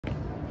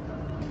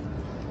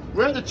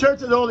We're at the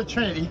Church of the Holy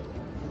Trinity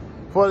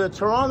for the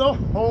Toronto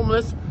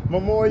Homeless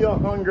Memorial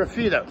Hunger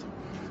Feed Out.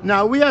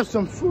 Now we have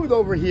some food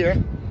over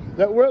here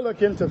that we're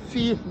looking to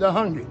feed the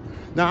hungry.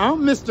 Now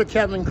I'm Mr.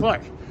 Kevin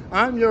Clarke.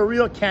 I'm your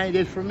real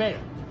candidate for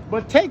mayor.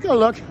 But take a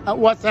look at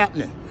what's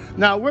happening.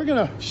 Now we're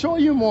gonna show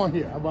you more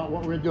here about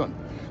what we're doing.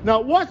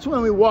 Now watch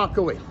when we walk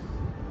away.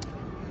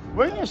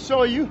 We're gonna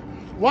show you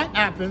what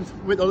happens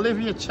with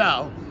Olivia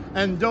Chow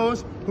and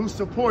those who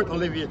support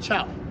Olivia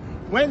Chow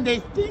when they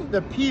think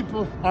the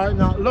people are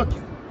not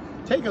looking.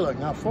 Take a look.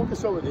 Now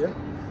focus over there.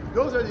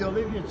 Those are the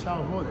Olivia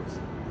Chow voters.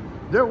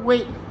 They're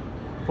waiting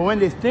for when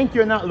they think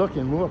you're not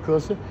looking. Move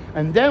closer.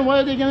 And then what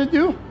are they going to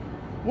do?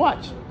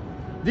 Watch.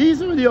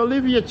 These are the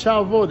Olivia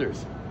Chow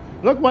voters.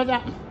 Look what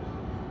happened.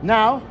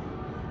 Now,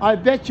 I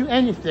bet you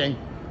anything,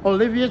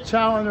 Olivia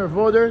Chow and her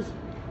voters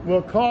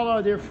will call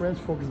all their friends,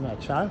 focus on that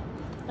child,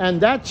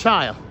 and that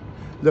child,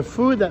 the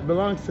food that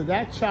belongs to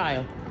that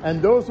child, and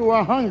those who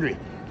are hungry.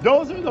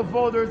 Those are the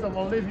voters of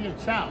Olivia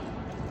Chow.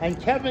 And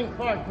Kevin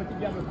Clarke put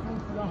together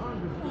food for the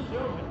hungry for the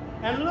children.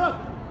 And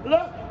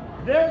look,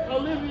 there's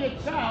Olivia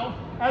Chow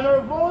and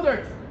her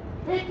voters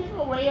taking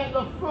away at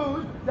the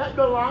food that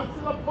belongs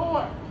to the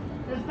poor.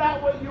 Is that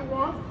what you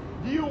want?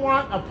 Do you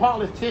want a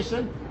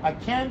politician, a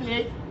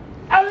candidate?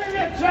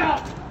 Olivia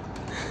Chow!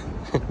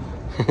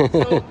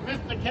 So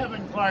Mr.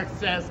 Kevin Clarke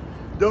says,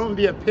 don't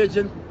be a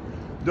pigeon,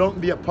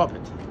 don't be a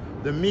puppet.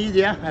 The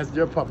media has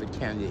their puppet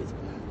candidates.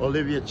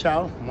 Olivia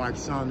Chow, Mark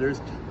Saunders,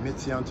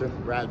 Mitzi Hunter,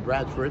 Brad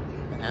Bradford,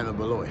 and Anna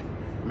Beloy.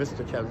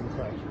 Mr. Kevin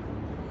Clarke.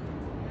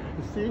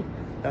 You see,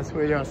 that's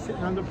where they are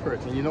sitting on the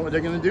perch. And you know what they're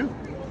going to do?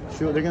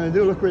 See what they're going to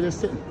do? Look where they're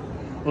sitting.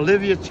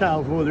 Olivia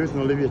Chow voters and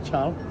Olivia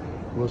Chow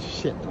will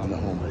shit on the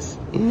homeless.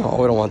 No,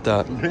 we don't want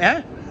that.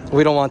 Eh?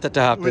 We don't want that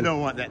to happen. We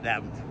don't want that to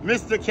happen.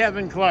 Mr.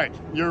 Kevin Clarke,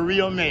 your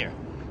real mayor.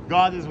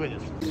 God is with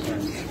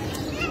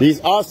us.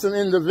 These awesome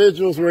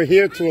individuals were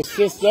here to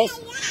assist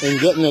us in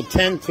getting a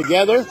tent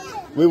together.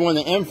 We want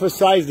to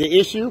emphasize the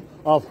issue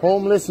of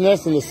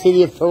homelessness in the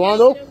city of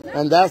Toronto,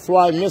 and that's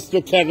why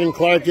Mr. Kevin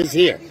Clarke is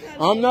here.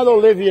 I'm not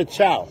Olivia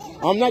Chow.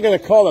 I'm not going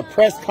to call a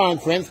press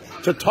conference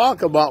to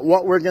talk about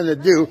what we're going to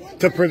do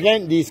to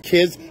prevent these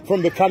kids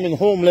from becoming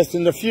homeless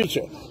in the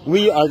future.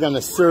 We are going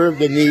to serve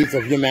the needs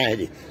of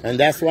humanity, and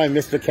that's why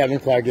Mr. Kevin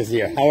Clarke is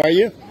here. How are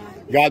you?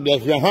 God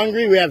bless. If you're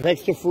hungry, we have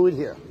extra food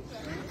here.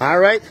 All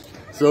right?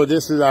 So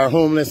this is our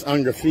homeless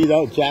hunger feed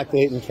out, Jack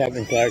Layton,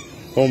 Kevin Clarke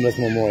Homeless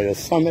Memorial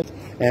Summit.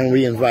 And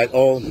we invite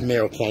all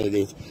mayoral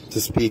candidates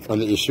to speak on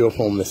the issue of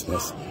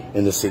homelessness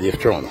in the city of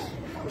Toronto.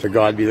 To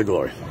God be the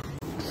glory.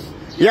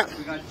 Yeah.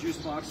 We got juice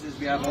boxes,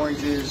 we have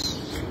oranges.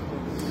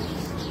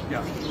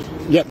 Yeah.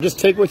 Yep, just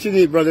take what you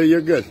need, brother. You're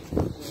good.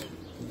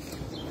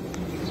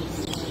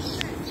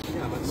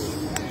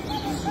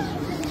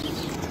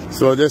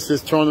 So this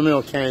is Toronto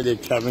mayoral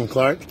candidate Kevin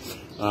Clarke,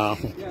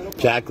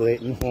 Jack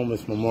Layton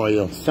Homeless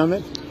Memorial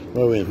Summit,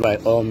 where we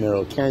invite all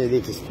mayoral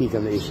candidates to speak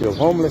on the issue of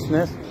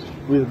homelessness.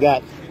 We've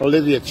got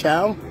Olivia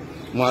Chow,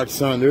 Mark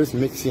Saunders,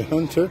 Mitzi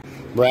Hunter,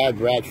 Brad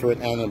Bradford,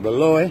 Anna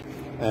Beloy,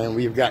 and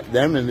we've got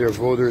them and their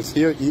voters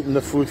here eating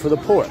the food for the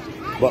poor.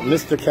 But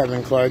Mr.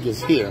 Kevin Clarke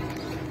is here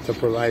to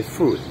provide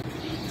food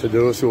to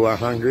those who are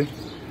hungry,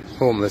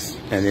 homeless,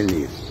 and in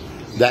need.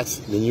 That's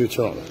the new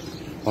Toronto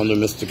under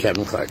Mr.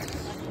 Kevin Clarke.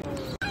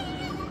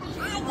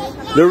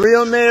 The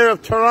real mayor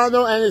of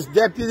Toronto and his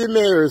deputy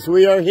mayors,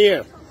 we are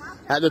here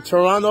at the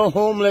Toronto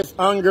Homeless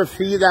Hunger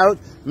Feed Out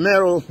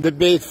Mayoral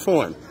Debate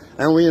Forum.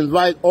 And we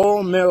invite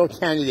all mayoral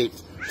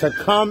candidates to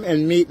come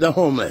and meet the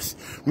homeless.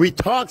 We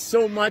talk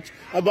so much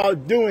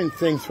about doing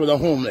things for the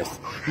homeless,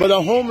 but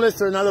the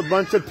homeless are not a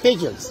bunch of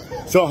pigeons.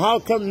 So how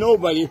come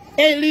nobody,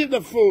 hey, leave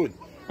the food.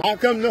 How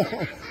come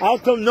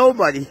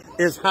nobody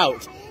is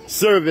out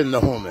serving the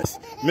homeless?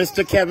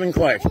 Mr. Kevin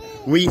Clarke,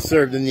 we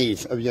serve the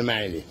needs of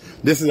humanity.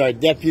 This is our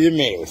deputy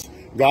mayors.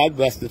 God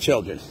bless the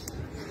children.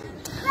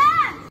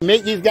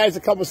 Make these guys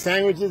a couple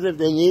sandwiches if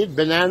they need,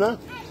 banana.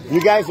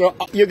 You guys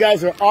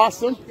are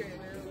awesome.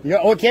 You're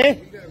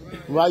okay?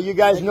 Well, you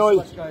guys know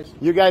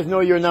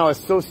you're now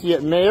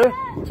associate mayor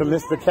to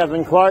Mr.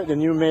 Kevin Clarke, the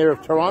new mayor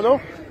of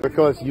Toronto,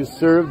 because you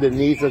serve the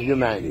needs of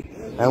humanity.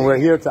 And we're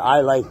here to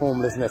highlight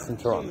homelessness in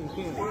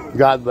Toronto.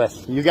 God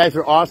bless. You guys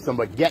are awesome,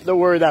 but get the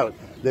word out.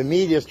 The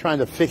media is trying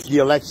to fix the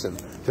election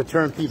to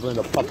turn people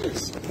into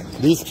puppets.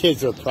 These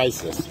kids are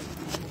priceless.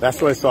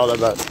 That's what it's all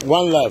about.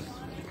 One love.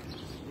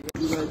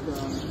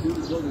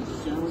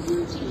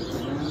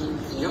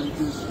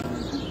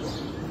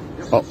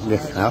 Oh,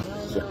 yeah. Now,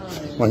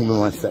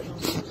 one sec.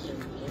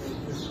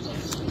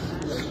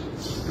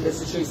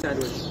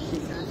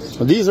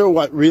 These are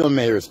what real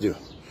mayors do.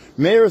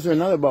 Mayors are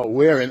not about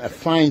wearing a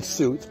fine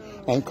suit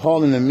and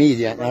calling the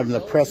media and having a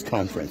press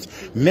conference.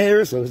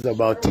 Mayors is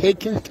about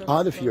taking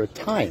out of your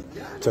time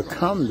to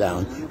come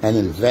down and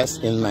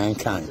invest in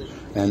mankind.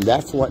 And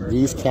that's what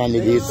these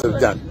candidates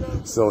have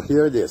done. So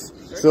here it is.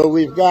 So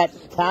we've got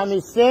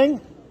Knia Singh,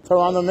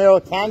 Toronto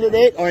mayoral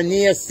candidate, or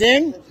Knia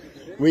Singh.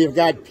 We've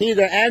got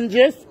Peter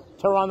Handjis,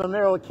 Toronto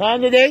mayoral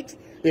candidate.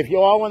 If you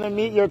all want to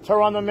meet your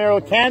Toronto mayoral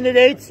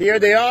candidates, here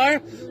they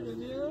are.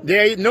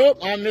 Nope,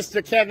 I'm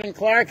Mr. Kevin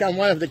Clarke. I'm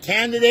one of the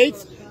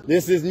candidates.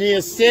 This is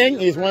Knia Singh.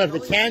 He's one of the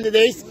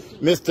candidates.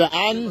 Mr.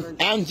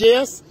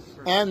 Handjis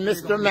and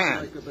Mr.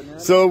 Mann.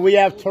 So we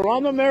have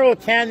Toronto mayoral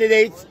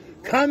candidates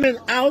coming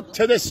out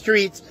to the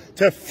streets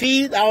to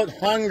feed out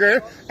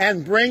hunger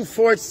and bring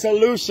forth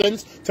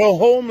solutions to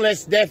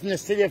homeless death in the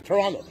city of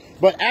Toronto.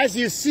 But as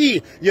you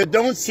see, you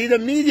don't see the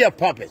media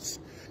puppets.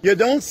 You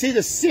don't see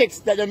the six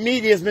that the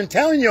media has been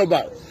telling you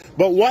about.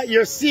 But what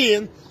you're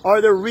seeing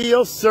are the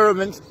real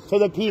servants to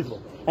the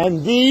people.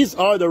 And these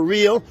are the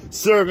real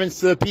servants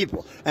to the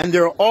people. And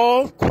they're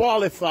all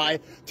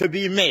qualified to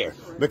be mayor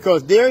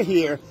because they're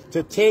here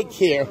to take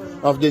care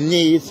of the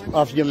needs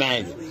of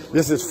humanity.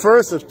 This is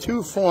first of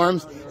two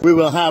forms we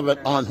will have it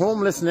on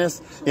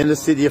homelessness in the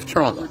city of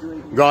Toronto.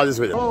 God is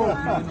with it.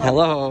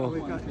 Hello. We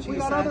got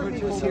cheese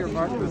sandwiches here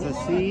marked with a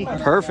C.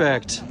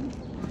 Perfect.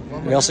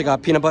 We also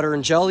got peanut butter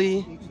and jelly.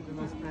 Each of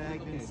them is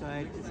bagged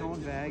inside its own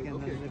bag,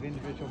 and then the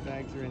individual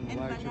bags are in the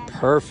larger.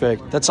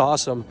 Perfect. That's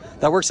awesome.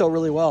 That works out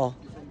really well.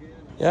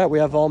 Yeah, we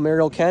have all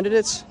mayoral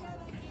candidates.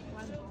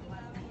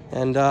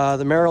 And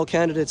the mayoral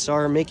candidates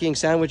are making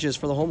sandwiches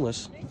for the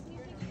homeless.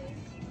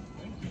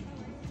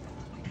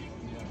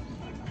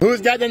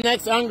 Who's got the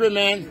next hungry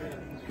man?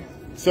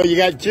 So you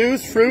got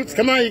juice, fruits.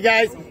 Come on, you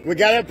guys. We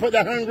got to put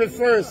the hungry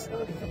first.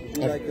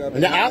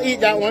 And I'll eat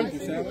that one.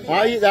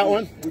 I'll eat that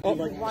one. Oh,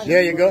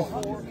 there you go.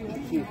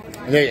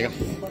 There you go.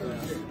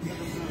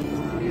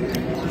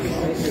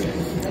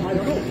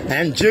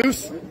 And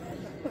juice.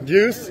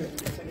 Juice.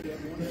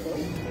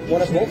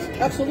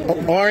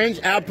 Absolutely. Orange,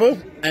 apple.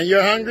 And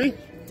you're hungry?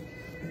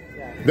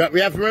 But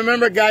we have to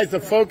remember, guys, the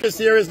focus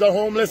here is the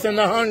homeless and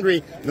the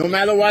hungry, no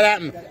matter what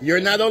happens. You're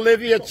not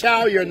Olivia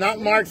Chow, you're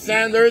not Mark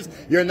Sanders,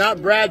 you're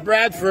not Brad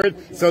Bradford,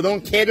 so don't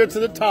cater to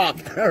the talk,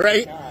 all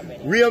right?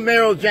 Real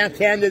mayoral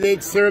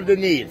candidates serve the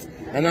needs.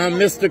 And I'm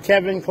Mr.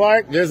 Kevin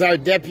Clarke, there's our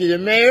deputy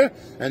mayor,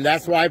 and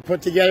that's why I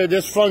put together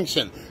this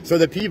function, so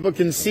that people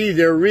can see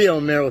they're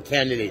real mayoral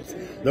candidates,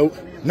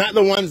 not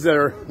the ones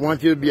that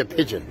want you to be a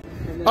pigeon.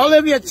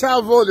 Olivia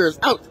Chow voters,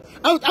 out!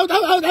 Out, out,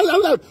 out, out, out,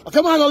 out, out.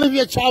 Come on,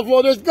 Olivia Chow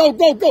voters. Go,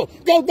 go, go,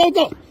 go, go,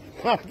 go.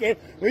 Okay,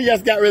 we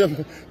just got rid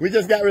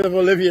of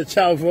Olivia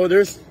Chow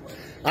voters.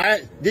 All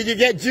right, did you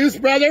get juice,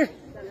 brother?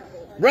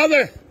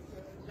 Brother,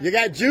 you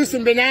got juice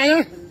and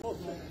banana?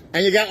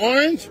 And you got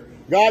orange?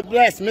 God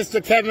bless.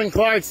 Mr. Kevin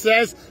Clarke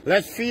says,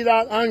 let's feed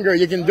out hunger.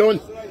 You can do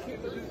it.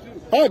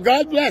 Oh,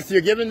 God bless.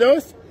 You're giving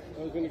those?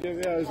 I was going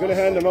to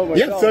hand them out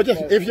myself. Yeah, so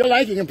just, if you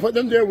like, you can put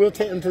them there. We'll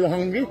take them to the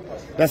hungry.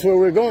 That's where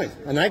we're going.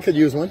 And I could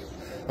use one.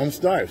 I'm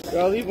starved.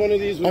 I'll leave one of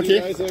these with you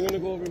guys. I'm going to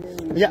go over here.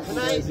 And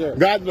yeah.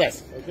 God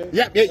bless. Okay.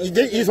 Yeah,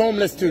 he's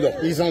homeless too, though.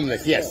 He's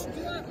homeless, yes.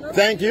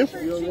 Thank you.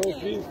 No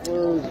fee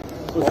for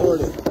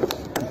sorting.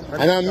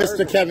 And I'm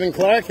Mr. Kevin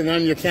Clarke, and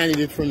I'm your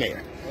candidate for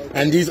mayor.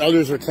 And these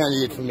others are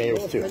candidates for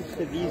mayors too. No offense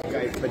to these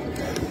guys,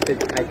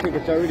 but I think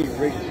it's already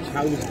rigged.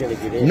 Chow's going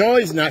to get in. No,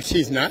 he's not.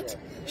 She's not.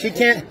 She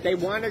can't. They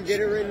want to get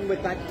her in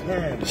with that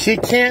can. She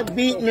can't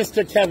beat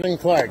Mr. Kevin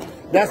Clarke.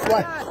 That's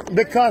why.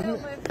 Because.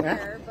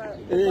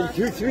 In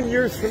 2-3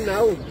 years from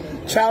now,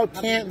 Chow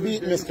can't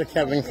beat Mr.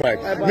 Kevin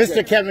Clarke.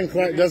 Mr. Kevin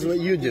Clarke does what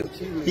you do.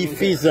 He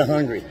feeds the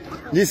hungry.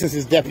 This is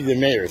his deputy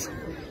mayors.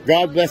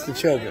 God bless the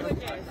children.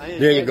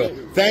 There you go.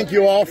 Thank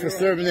you all for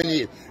serving the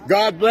need.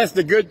 God bless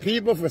the good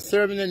people for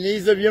serving the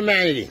needs of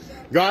humanity.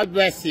 God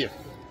bless you.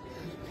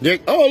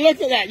 Oh, look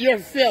at that. You're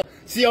Phil.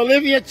 See,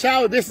 Olivia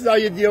Chow, this is how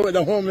you deal with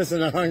the homeless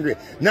and the hungry.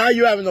 Now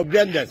you have an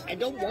abundance. I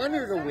don't want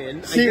her to win.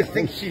 I just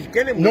think she's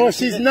going to win. No,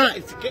 she's not.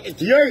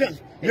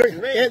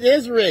 It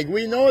is rigged.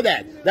 We know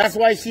that. That's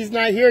why she's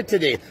not here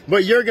today.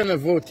 But you're going to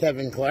vote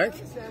Kevin Clarke,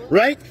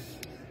 right?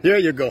 There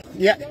you go.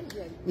 Yeah.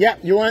 Yeah.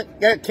 You want?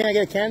 Can I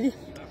get a candy?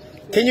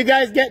 Can you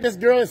guys get this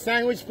girl a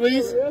sandwich,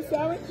 please? A real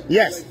sandwich?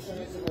 Yes.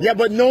 Yeah,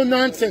 but no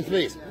nonsense,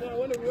 please. No, I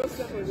want a real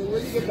sandwich. Where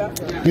do you get that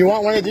from? You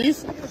want one of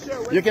these?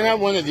 Sure. You can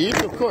have one of these,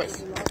 of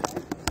course.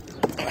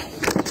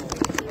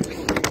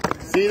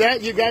 See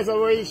that? You guys are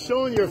already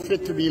shown you're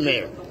fit to be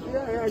mayor.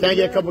 Can I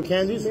get a couple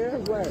candies? Mayor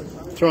of where?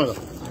 Toronto.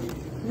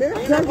 Mayor,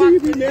 how can you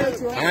be mayor of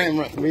Toronto? I am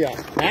right. We are.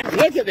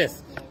 Look at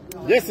this.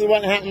 This is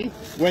what happened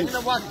when. I'm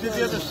going to walk to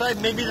the other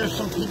side. Maybe there's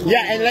some people.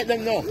 Yeah, and let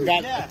them know.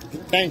 God, Yeah.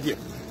 Thank you.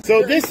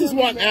 So this is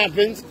what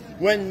happens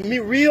when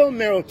real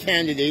mayoral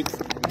candidates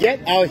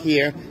get out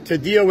here to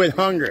deal with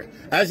hunger.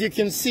 As you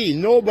can see,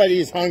 nobody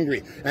is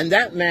hungry. And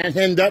that man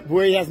ended up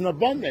where he has an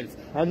abundance.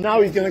 And now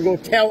he's going to go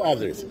tell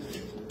others.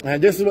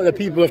 And this is what the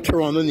people of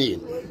Toronto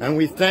need. And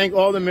we thank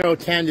all the mayoral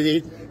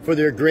candidates for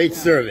their great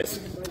service.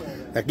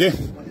 Okay.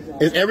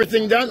 Is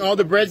everything done? All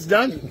the bread's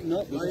done?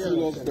 No, there's 2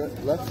 loaves of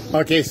bread left.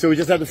 Okay, so we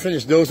just have to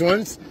finish those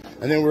ones.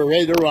 And then we're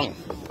ready to run.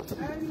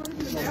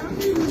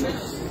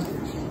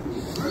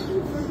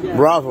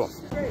 Bravo.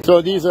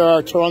 So these are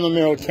our Toronto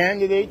mayoral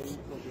candidates.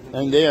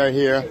 And they are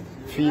here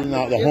feeding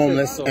out the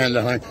homeless and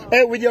the hungry.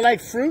 Hey, would you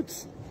like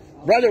fruits?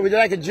 Brother, would you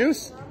like a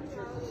juice?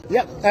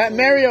 Yep.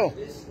 Mario,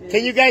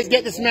 can you guys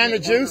get this man a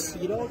juice?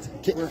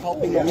 We're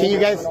helping Can you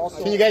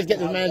guys get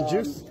this man a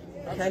juice?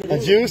 A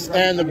juice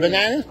and a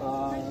banana?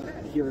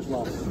 here as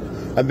well.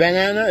 A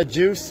banana, a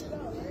juice,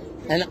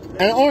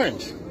 and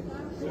orange.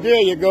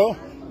 There you go.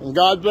 And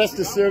God bless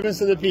the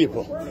servants of the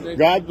people.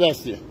 God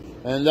bless you.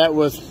 And that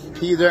was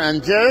Peter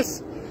and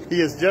Jerris. He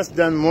has just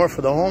done more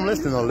for the homeless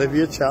than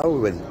Olivia Chow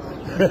would.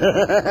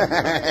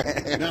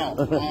 Now,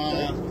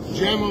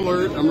 jam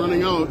alert. I'm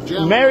running out.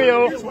 Jam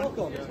Mario,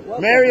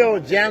 alert. Mario,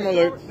 jam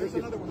alert.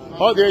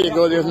 Oh, there you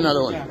go. There's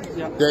another one.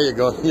 There you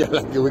go. Yeah,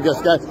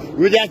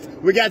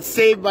 we got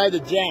saved by the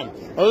jam.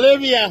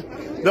 Olivia,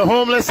 the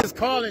homeless is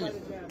calling you.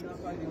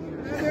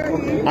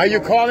 Are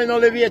you calling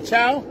Olivia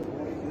Chow?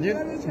 Do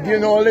you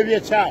know Olivia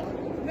Chow?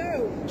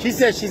 No. She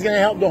says she's going to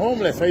help the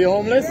homeless. Are you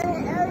homeless? No,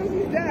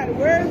 Rosy's dad.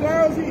 Where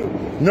is he?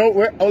 No,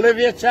 where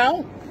Olivia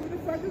Chow? Who the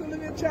fuck is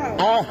Olivia Chow?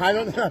 Oh, I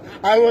don't know.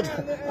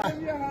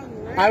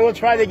 I will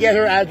try to get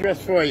her address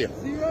for you.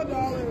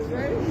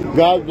 $0, right?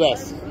 God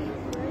bless.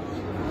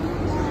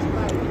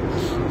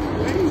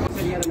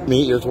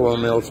 Meet your Royal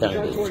Mill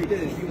candidates.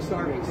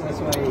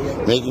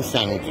 Making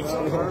sandwiches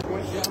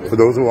for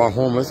those who are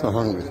homeless and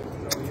hungry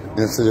in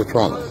the city of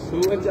Toronto.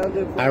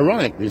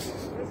 Ironically,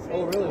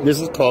 this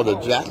is called the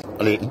Jack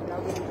Layton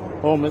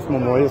Homeless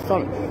Memorial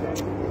Summit,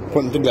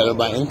 put together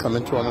by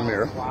incoming Toronto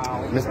Mayor,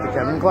 Mr.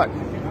 Kevin Clarke.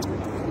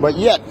 But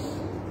yet,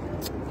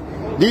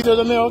 these are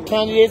the mayoral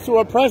candidates who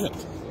are present.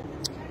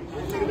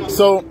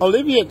 So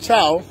Olivia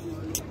Chow,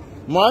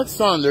 Mark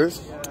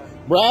Saunders,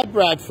 Brad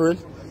Bradford,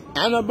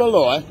 Anna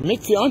Beloy,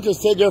 Mitzi Hunter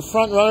said they're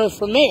front runners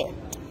for mayor.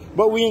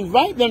 But we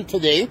invite them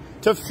today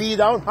to feed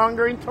out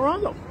hunger in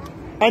Toronto.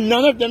 And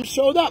none of them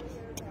showed up.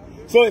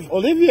 So if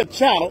Olivia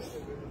Chow,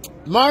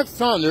 Mark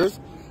Saunders,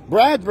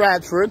 Brad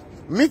Bradford,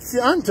 Mitzi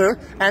Hunter,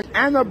 and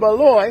Anna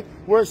Beloy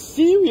were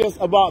serious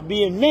about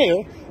being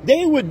mayor,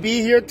 they would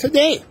be here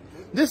today.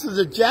 This is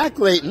the Jack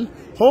Layton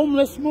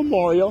Homeless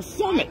Memorial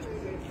Summit.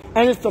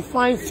 And it's to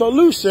find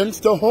solutions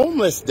to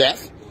homeless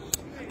death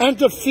and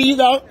to feed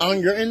out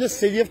hunger in the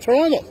city of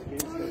Toronto.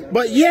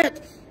 But yet,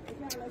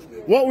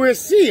 what we're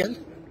seeing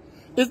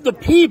is the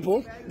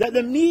people that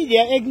the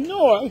media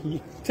ignore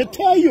to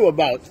tell you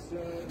about.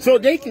 So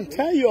they can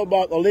tell you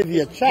about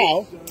Olivia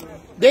Chow,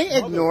 they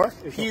ignore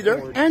Peter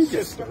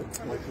Handjis.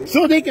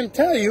 So they can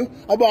tell you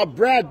about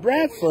Brad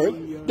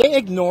Bradford, they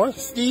ignore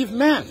Steve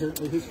Mann.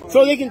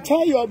 So they can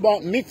tell you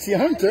about Mitzi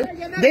Hunter,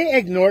 they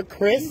ignore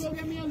Kris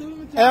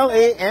Langenfeld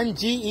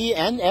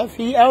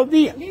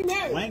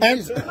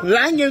and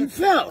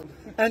Langenfeld.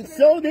 And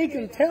so they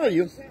can tell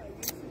you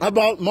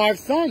about Mark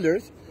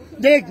Saunders,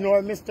 they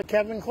ignore Mr.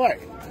 Kevin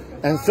Clarke.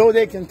 And so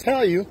they can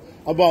tell you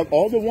about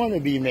all the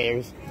wannabe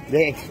mayors,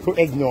 they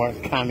ignore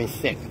Knia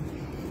Singh.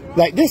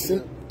 Like this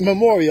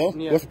memorial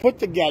was put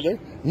together,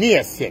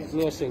 Knia Singh.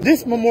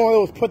 This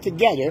memorial was put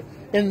together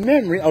in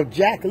memory of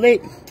Jack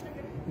Layton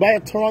by a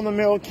Toronto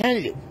mayoral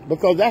candidate,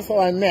 because that's how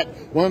I met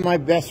one of my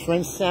best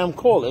friends, Sam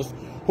Colas,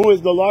 who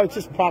is the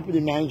largest property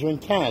manager in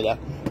Canada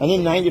and the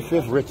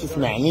 95th richest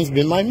man. He's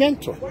been my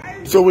mentor.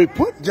 So we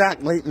put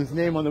Jack Layton's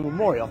name on the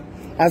memorial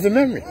as a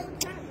memory.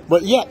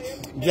 But yet,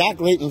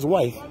 Jack Layton's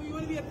wife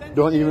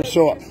don't even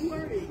show up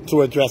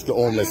to address the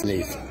homeless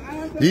needs.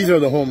 These are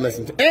the homeless.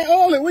 Hey,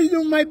 Ollie, what are you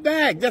doing with my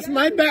bag? That's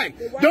my bag.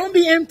 Don't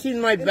be emptying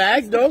my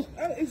bag, though.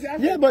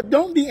 Exactly. Yeah, but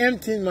don't be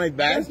emptying my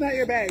bag. That's not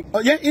your bag. Oh,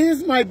 yeah, it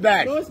is my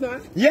bag. No, it's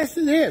not. Yes,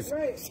 it is.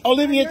 Right.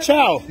 Olivia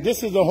Chow,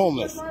 this is the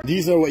homeless.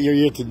 These are what you're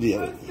here to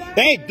deal with.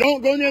 Hey,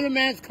 don't go near the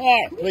man's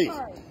car, please.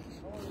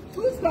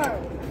 Who's car?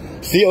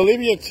 See,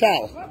 Olivia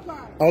Chow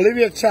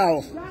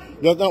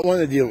does not want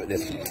to deal with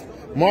this.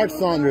 Mark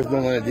Saunders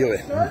don't want to deal with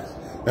it.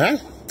 Huh?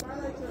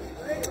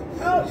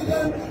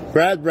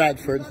 Brad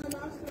Bradford,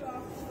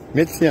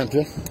 Mitzi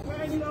Hunter.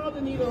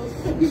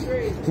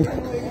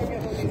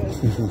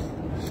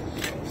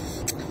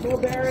 No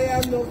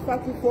barium, no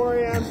fucking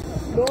thorium,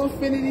 no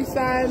infinity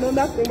sign, no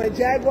nothing. My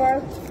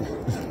Jaguar.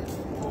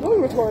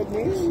 Don't record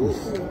me.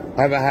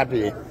 Have a happy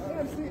day.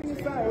 I'm sitting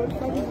inside. What the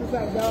fuck is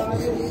that, dog?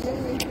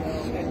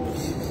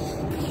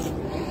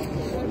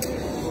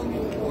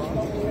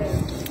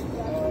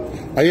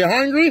 Are you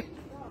hungry?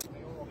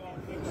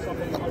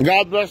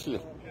 God bless you.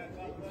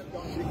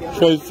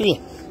 So you see,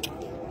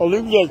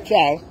 Olivia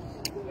Chow.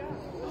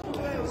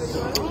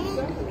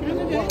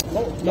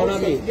 No,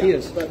 not me. He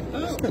is.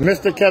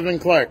 Mr. Kevin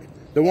Clarke,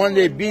 the one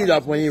they beat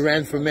up when he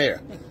ran for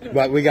mayor.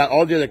 But we got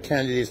all the other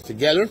candidates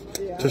together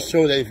to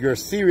show that if you're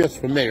serious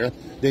for mayor,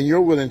 then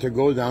you're willing to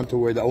go down to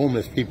where the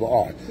homeless people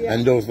are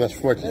and those less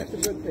fortunate.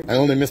 And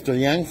only Mr.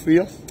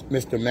 Yangfield,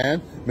 Mr.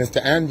 Mann,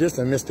 Mr. Handjis,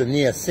 and Mr.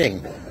 Knia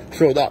Singh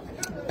showed up.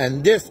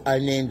 And this I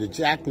named the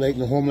Jack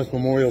Layton Homeless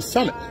Memorial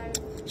Summit.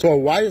 So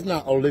why is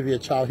not Olivia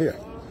Chow here?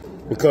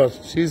 Because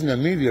she's in the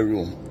media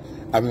room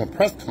having a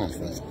press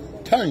conference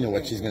telling you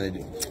what she's going to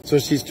do. So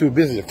she's too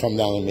busy to come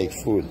down and make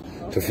food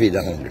to feed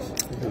the hungry.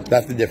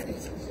 That's the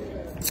difference.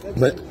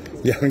 But,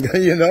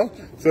 you know,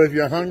 so if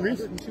you're hungry,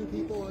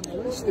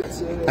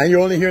 and you're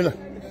only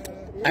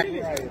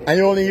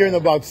hearing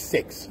about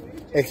 6,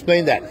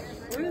 explain that.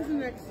 What is the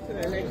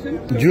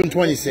June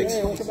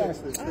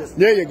 26th.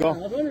 There you go. I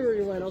was wondering where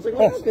you went. I was like,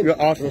 oh,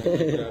 you're awesome.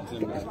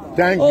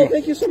 Thank you. Oh,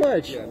 thank you so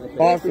much.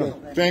 Awesome.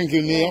 Thank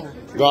you, Nia.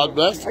 God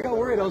bless. I got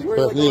worried. I was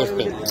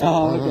worried.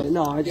 Oh, okay.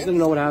 No, I just didn't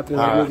know what happened.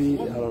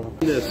 Maybe, I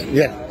don't know.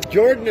 Yeah.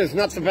 Jordan is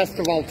not the best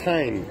of all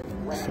time.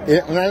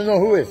 Yeah, and I don't know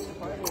who is.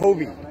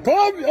 Kobe.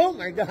 Kobe! Oh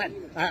my God.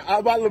 How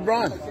about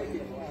LeBron?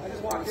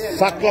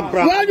 Fuck LeBron.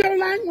 Well, your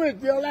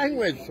language, your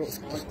language.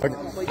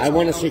 I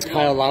want to say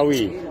Kyle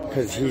Lowry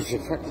because he's a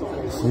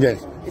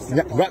Yes.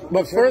 Yeah,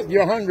 but first,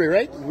 you're hungry,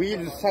 right? we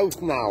the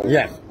South now.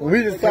 Yes.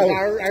 We just Because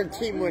saw our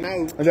team went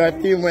out. our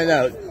team went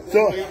out.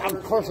 So,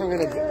 Of course I'm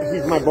gonna.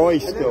 He's my boy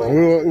still.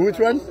 which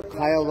one?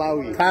 Kyle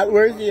Lowry.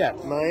 Where is he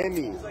at?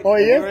 Miami. Oh,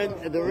 yeah?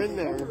 They're in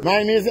there.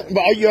 Miami is.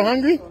 But are you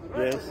hungry?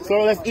 Yes.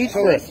 So let's eat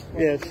first.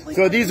 Yes.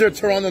 So these are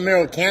Toronto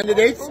Mayoral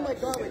candidates,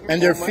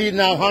 and they're feeding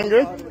out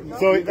hunger.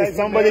 So is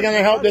somebody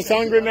gonna help this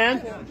hungry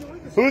man?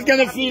 Who's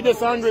gonna feed this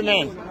hungry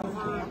man?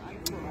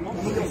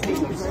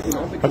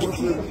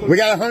 Okay. We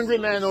got a hungry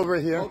man over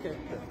here. Okay,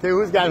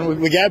 who's got him?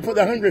 We gotta put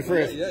the hungry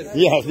first.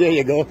 Yes, there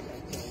you go.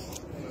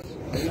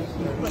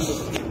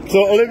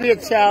 So Olivia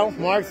Chow,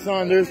 Mark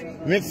Saunders,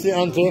 Mitzi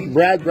Hunter,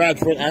 Brad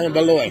Bradford, Anna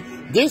Beloy.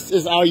 This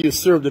is how you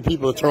serve the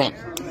people of Toronto.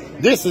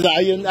 This is how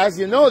you, as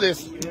you know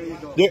this,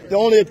 the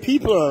only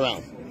people are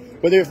around.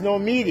 But there's no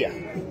media.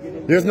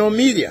 There's no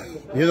media.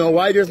 You know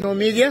why there's no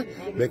media?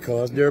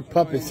 Because their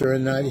puppets are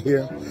not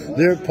here.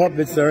 Their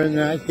puppets are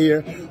not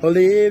here.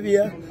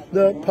 Olivia,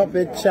 the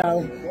puppet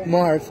Chow,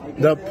 Mark,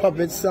 the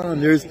puppet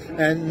Saunders,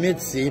 and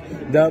Mitzi,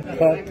 the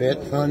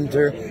puppet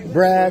Hunter,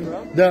 Brad,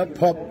 the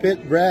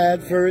puppet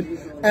Bradford,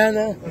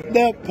 Anna,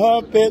 the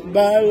puppet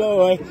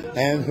Beloy.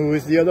 And who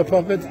is the other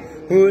puppet?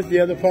 Who is the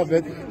other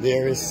puppet?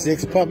 There is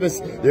 6 puppets.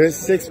 There's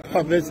 6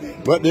 puppets,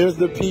 but there's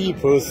the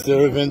people's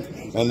servant,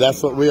 and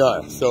that's what we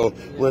are. So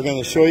we're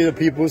going to show you the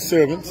people's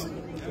servants,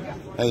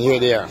 and here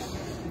they are.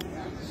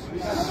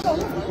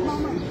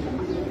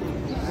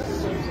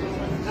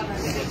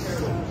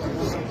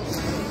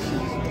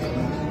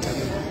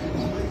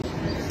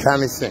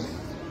 Knia Singh,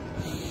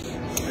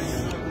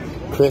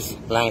 Kris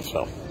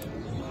Langenfeld.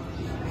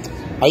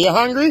 Are you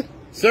hungry?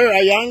 Sir,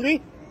 are you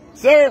hungry?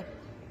 Sir?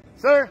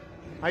 Sir,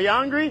 are you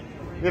hungry?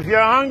 If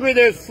you're hungry,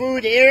 there's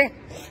food here.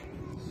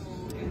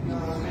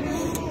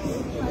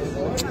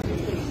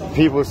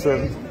 People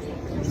serving.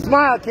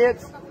 Smile,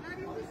 kids.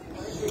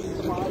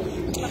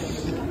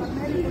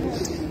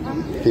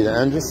 Peter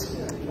Handjis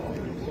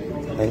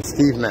and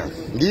Steve Mann.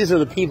 These are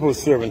the people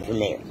serving for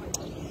mayor,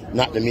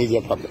 not the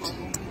media puppets.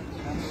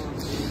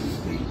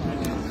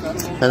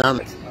 And I'm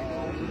it.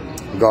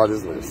 God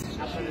is with us.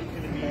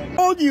 I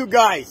told you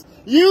guys,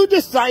 you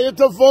decided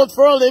to vote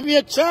for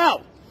Olivia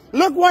Chow.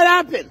 Look what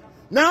happened.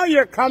 Now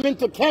you're coming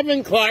to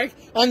Kevin Clarke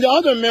and the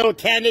other male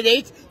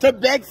candidates to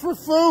beg for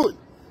food.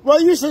 Well,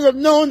 you should have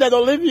known that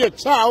Olivia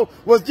Chow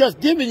was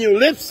just giving you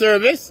lip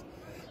service.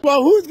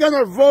 Well, who's going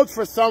to vote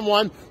for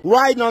someone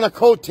riding on a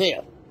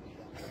coattail?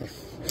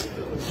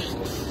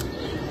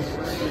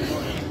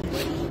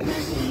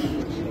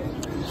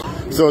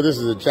 So this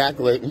is a Jack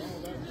Layton,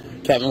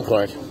 Kevin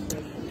Clarke,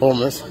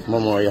 Homeless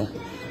Memorial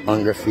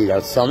Hunger Feed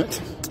Out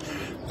Summit.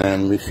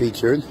 And we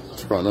featured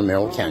Toronto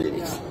Mayoral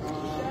candidates.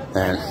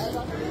 And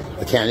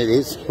the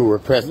candidates who were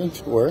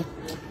present were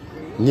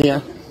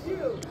Knia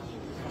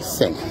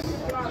Singh.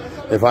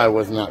 If I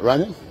was not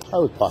running, I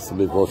would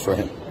possibly vote for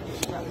him.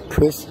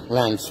 Kris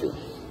Langenfeld.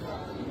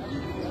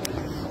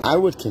 I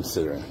would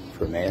consider him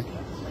for mayor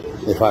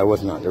if I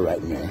was not the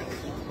right mayor.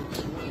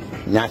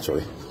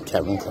 Naturally,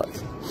 Kevin Clarke.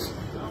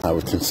 I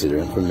would consider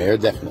him for mayor,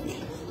 definitely.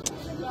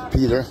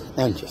 Peter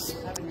Handjis.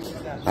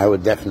 I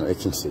would definitely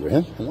consider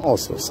him, and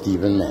also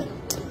Stephen Mann,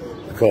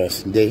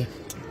 because they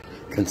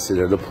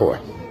consider the poor,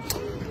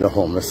 the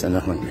homeless, and the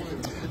hungry.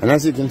 And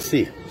as you can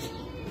see,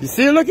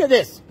 look at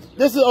this.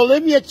 This is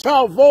Olivia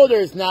Chow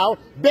voters now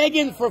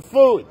begging for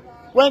food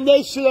when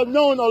they should have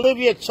known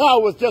Olivia Chow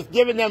was just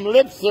giving them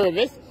lip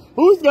service.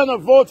 Who's going to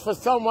vote for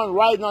someone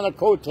riding on a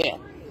coattail?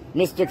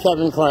 Mr.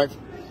 Kevin Clarke,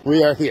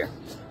 we are here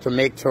to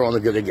make Toronto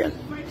good again.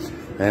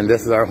 And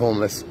this is our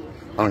homeless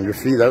hunger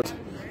feed out,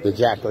 the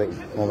Jack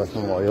Layton Homeless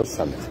Memorial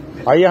Summit.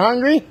 Are you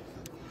hungry?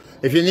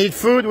 If you need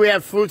food, we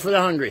have food for the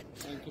hungry.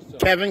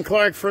 Kevin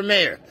Clarke for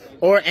mayor,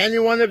 or any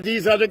one of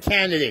these other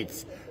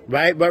candidates,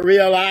 right? But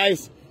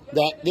realize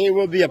that they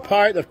will be a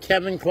part of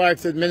Kevin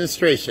Clarke's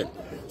administration.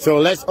 So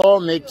let's all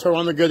make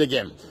Toronto good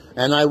again.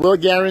 And I will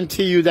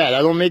guarantee you that. I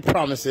don't make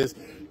promises,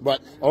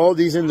 but all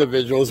these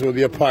individuals will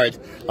be a part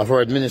of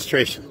our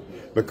administration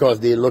because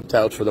they looked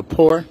out for the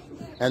poor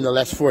and the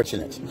less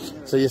fortunate.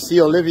 So you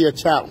see Olivia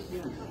Chow,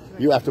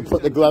 you have to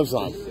put the gloves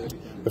on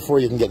before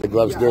you can get the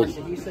gloves dirty.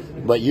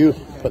 But you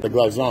put the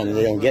gloves on and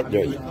they don't get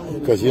dirty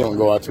because you don't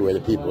go out to where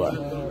the people are.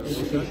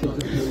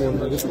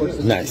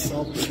 Nice.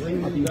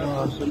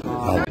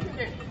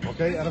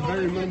 Okay, at a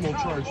very minimal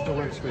charge to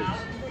rent space.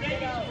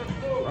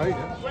 Right?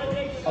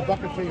 A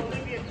bucket table.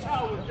 Olivia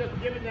Chow was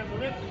just giving them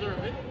lip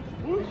service.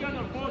 Who's going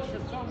to vote for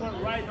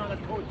someone riding on a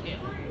coattail?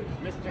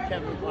 Mr.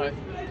 Kevin Clarke,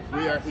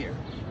 we are here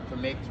to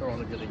make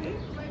Toronto good again.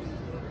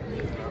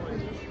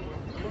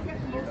 It's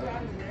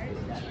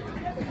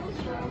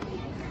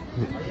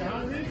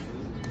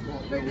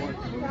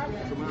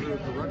a matter of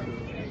directive.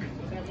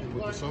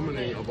 With the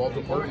summoning of all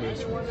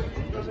departments,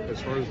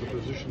 as far as the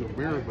position of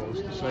mayor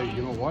goes, to say,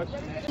 you know what?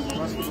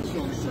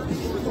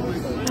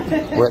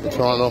 We're at the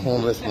Toronto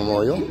Homeless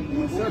Memorial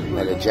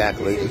at the Jack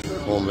Layton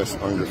Homeless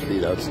Hunger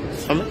Feed-Out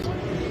Summit,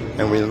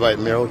 and we invite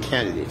mayoral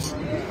candidates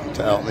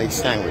to help make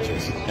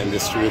sandwiches and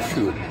distribute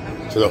food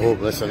to the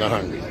homeless and the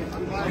hungry.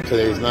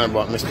 Today is not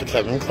about Mr.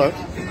 Kevin Clarke,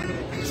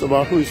 it's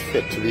about who's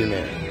fit to be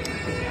mayor.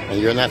 And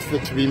you're not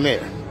fit to be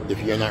mayor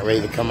if you're not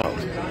ready to come out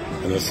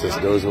and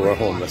assist those who are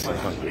homeless and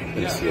hungry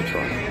in the city of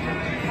Toronto.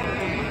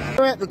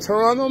 We're at the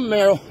Toronto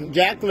Mayoral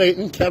Jack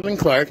Layton Kevin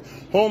Clarke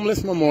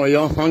Homeless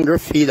Memorial Hunger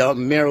Feed-Out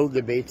Mayoral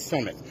Debate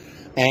Summit.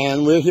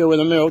 And we're here with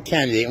a mayoral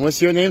candidate. And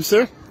what's your name,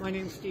 sir? My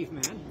name's Steve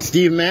Mann.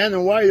 Steve Mann.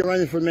 And why are you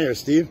running for mayor,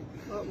 Steve?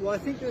 Well, I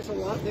think there's a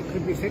lot that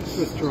could be fixed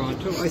with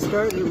Toronto. I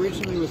started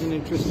originally with an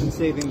interest in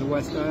saving the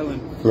West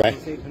Island. Right.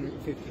 There's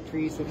 850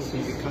 trees that are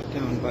going to be cut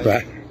down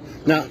by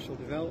commercial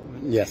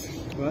development. Yes.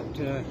 But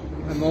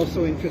I'm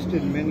also interested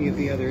in many of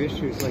the other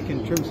issues, like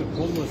in terms of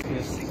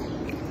homelessness.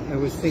 I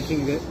was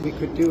thinking that we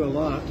could do a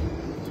lot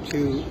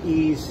to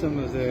ease some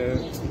of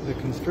the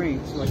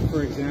constraints, like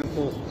for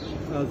example,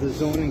 the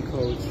zoning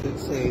codes that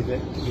say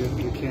that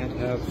you can't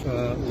have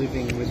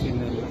living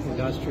within an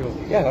industrial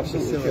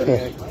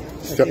facility.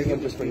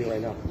 I'm just for you right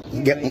now.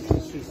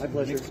 My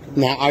pleasure.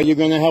 Now, are you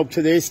going to help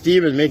today,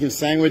 Steve, in making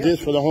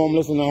sandwiches for the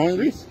homeless and the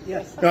hungry?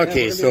 Yes.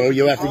 Okay, so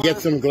you have to get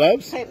some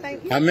gloves.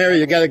 Mary,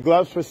 you got a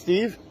gloves for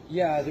Steve?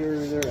 Yeah,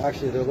 they're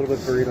actually a little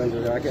bit buried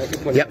under there. I can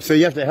put Yep, so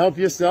you have to help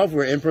yourself.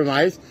 We're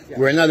improvised. Yeah.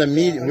 We're not a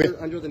meeting.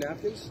 Under the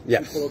napkins?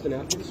 Yes. Pull out the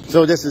napkins.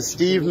 So this is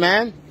Steve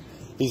Mann.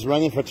 He's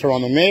running for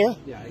Toronto Mayor.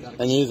 Yeah, I got it.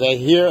 And he's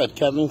here at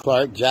Kevin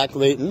Clarke, Jack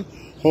Layton,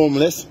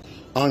 Homeless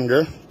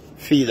Hunger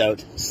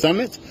Feed-Out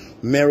Summit,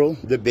 Mayoral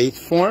Debate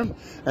Forum.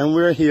 And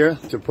we're here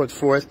to put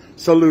forth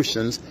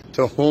solutions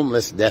to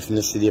homeless death in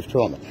the city of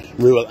Toronto.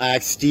 We will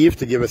ask Steve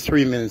to give a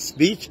 3-minute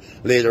speech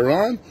later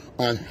on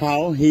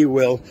how he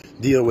will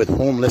deal with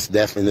homeless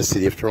death in the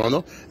city of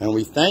Toronto. And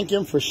we thank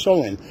him for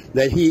showing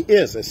that he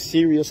is a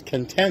serious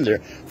contender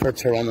for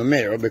Toronto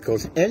Mayor,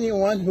 because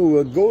anyone who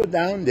will go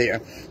down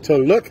there to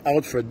look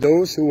out for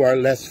those who are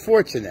less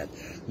fortunate,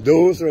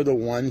 those are the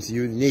ones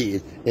you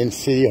need in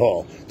City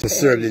Hall to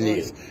serve the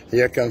needs.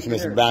 Here comes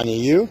Miss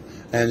Bonnie Yu,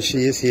 and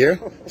she is here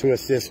to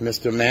assist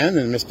Mr. Mann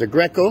and Mr.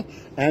 Greco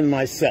and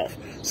myself.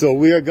 So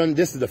we are going.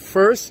 This is the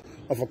first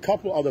of a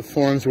couple other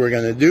forums we're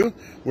going to do,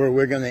 where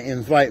we're going to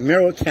invite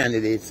mayoral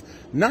candidates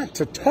not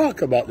to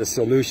talk about the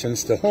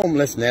solutions to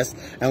homelessness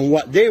and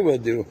what they will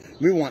do.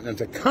 We want them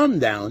to come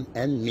down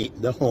and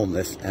meet the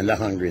homeless and the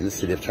hungry in the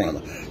city of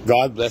Toronto.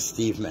 God bless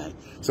Steve Mann.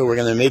 So we're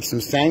going to make some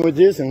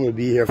sandwiches, and we'll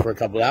be here for a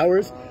couple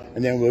hours,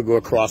 and then we'll go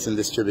across and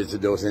distribute to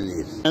those in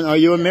need. And are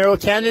you a mayoral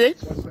candidate?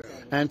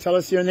 And tell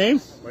us your name.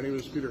 My name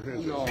is Peter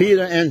Handjis.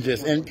 Peter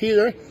Handjis. And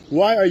Peter,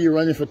 why are you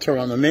running for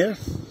Toronto Mayor?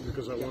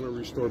 Because I want to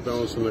restore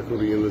balance and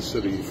equity in the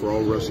city for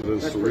all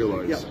residents to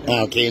realize.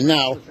 Okay,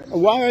 now,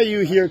 why are you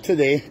here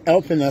today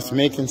helping us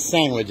making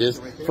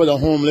sandwiches for the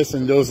homeless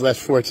and those less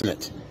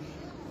fortunate?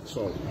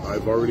 So,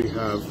 I've already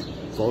have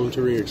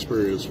volunteering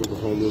experience with the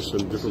homeless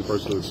in different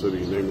parts of the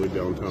city, namely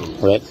downtown.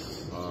 Right.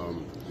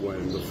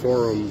 When the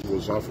forum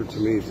was offered to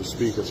me to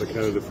speak as a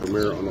candidate for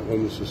mayor on the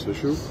homelessness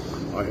issue,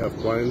 I have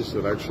plans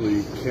that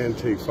actually can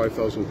take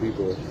 5,000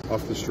 people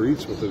off the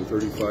streets within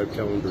 35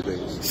 calendar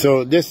days.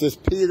 So this is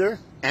Peter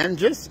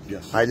Handjis.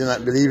 Yes. I do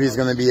not believe he's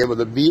going to be able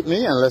to beat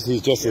me unless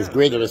he's just as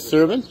great of a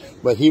servant,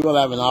 but he will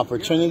have an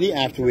opportunity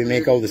after we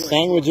make all the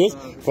sandwiches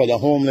for the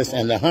homeless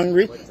and the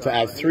hungry to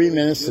have 3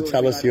 minutes to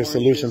tell us your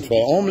solution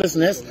for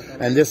homelessness,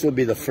 and this will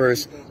be the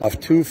first of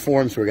 2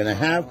 forums we're going to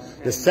have.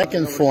 The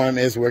second forum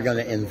is we're going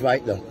to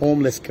invite the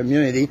homeless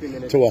community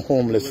to a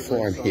homeless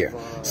forum here.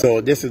 So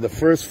this is the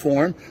first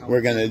forum.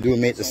 We're going to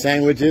make the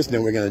sandwiches,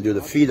 then we're going to do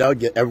the feed out,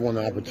 get everyone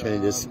an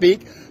opportunity to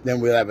speak. Then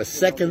we'll have a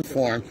second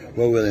forum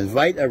where we'll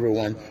invite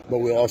everyone, but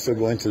we'll also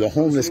go into the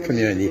homeless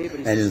community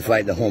and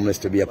invite the homeless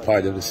to be a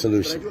part of the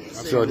solution.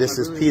 So this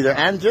is Peter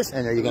Handjis,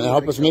 and are you going to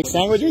help us make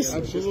sandwiches?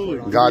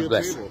 Absolutely. God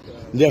bless.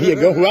 There you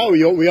go. Well,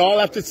 we all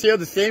have to share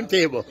the same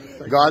table.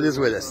 God is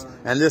with us.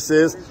 And this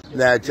is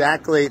the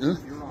Jack Layton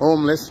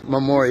Homeless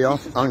Memorial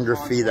Hunger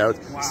Feed-Out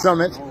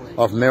Summit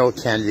of mayoral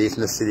candidates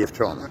in the city of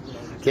Toronto.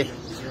 Okay,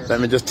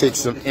 let me just take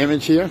some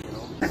image here.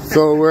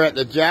 So we're at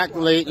the Jack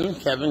Layton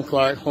Kevin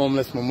Clarke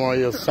Homeless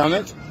Memorial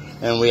Summit,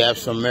 and we have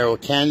some mayoral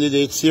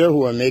candidates here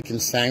who are making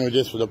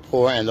sandwiches for the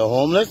poor and the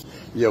homeless.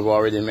 You've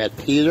already met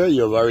Peter,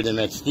 you've already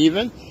met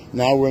Stephen.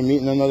 Now we're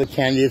meeting another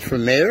candidate for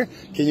mayor.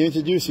 Can you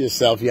introduce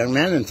yourself, young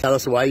man, and tell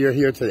us why you're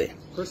here today?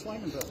 Kris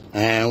Langenfeld.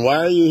 And why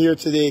are you here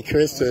today,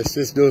 Kris, to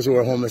assist those who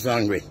are homeless and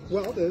hungry?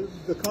 Well,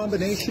 the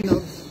combination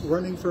of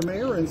running for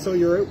mayor, and so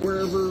you're out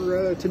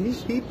wherever to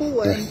meet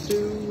people and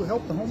to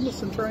help the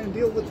homeless and try and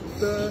deal with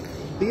the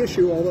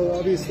issue, although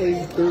obviously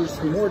there's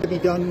more to be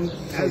done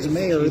as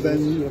mayor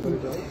than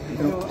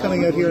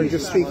coming out here and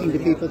just speaking to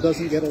people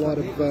doesn't get a lot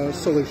of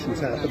solutions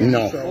happening.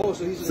 No.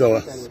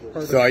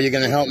 So are you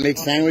going to help make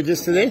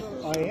sandwiches today?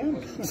 I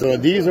am. So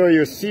these are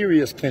your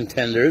serious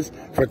contenders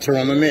for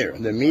Toronto mayor.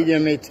 The media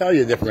may tell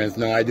you different.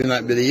 No, I do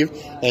not believe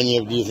any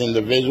of these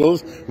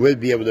individuals will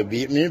be able to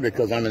beat me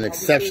because I'm an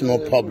exceptional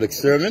public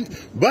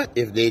servant. But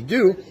if they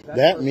do,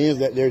 that means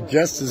that they're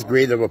just as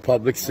great of a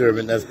public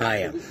servant as I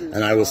am.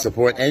 And I will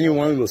support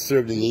anyone who will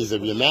serve the needs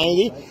of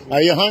humanity.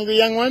 Are you hungry,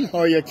 young one,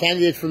 or are you a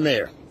candidate for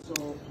mayor?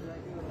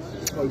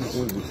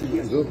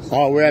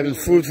 Oh, we're having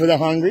food for the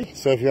hungry.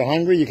 So if you're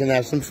hungry, you can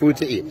have some food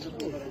to eat.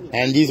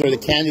 And these are the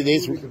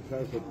candidates.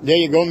 There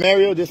you go,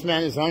 Mario. This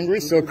man is hungry,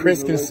 so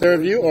Kris can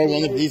serve you, or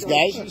one of these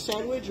guys.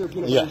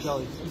 Yeah.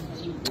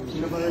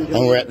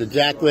 And we're at the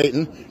Jack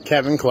Layton,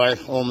 Kevin Clarke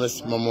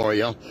Homeless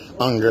Memorial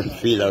Hunger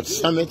Feed Out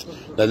Summit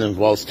that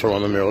involves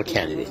Toronto mayoral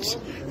candidates.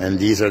 And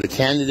these are the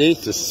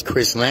candidates. This is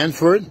Kris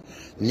Langenfeld,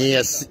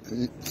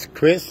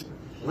 Kris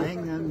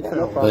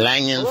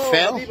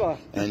Langenfeld,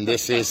 and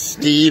this is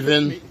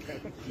Stephen,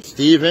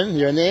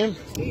 your name?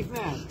 Steve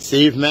Mann.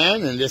 Steve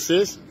Mann, and this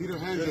is? Peter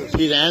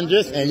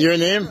Handjis, and your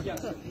name?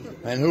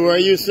 And who are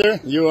you, sir?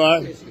 You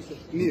are?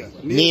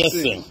 Knia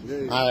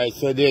Singh. All right,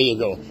 so there you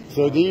go.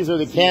 So these are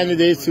the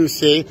candidates who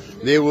say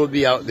they will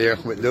be out there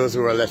with those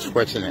who are less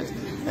fortunate.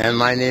 And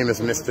my name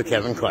is Mr.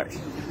 Kevin Clarke.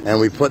 And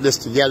we put this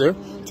together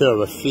to have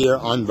a fair,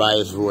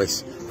 unbiased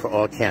voice for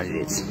all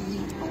candidates.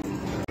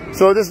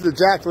 So this is the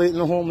Jack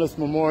Layton Homeless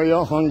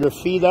Memorial Hunger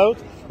Feed Out.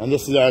 And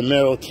this is our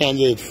mayoral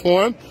candidate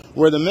forum,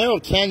 where the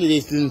mayoral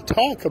candidates didn't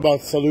talk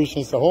about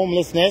solutions to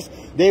homelessness.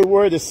 They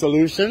were the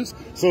solutions.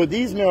 So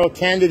these mayoral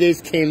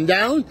candidates came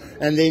down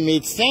and they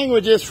made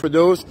sandwiches for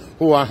those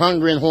who are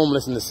hungry and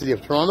homeless in the city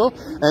of Toronto.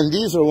 And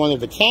these are one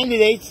of the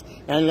candidates.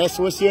 And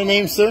what's your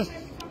name, sir?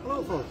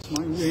 Hello, folks.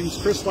 My name's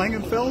Kris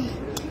Langenfeld,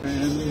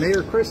 and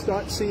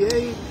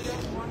mayorkris.ca.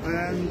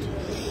 And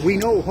we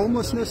know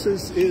homelessness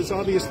is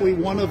obviously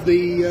one of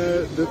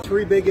the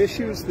three big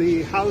issues: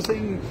 the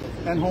housing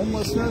and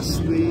homelessness,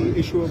 the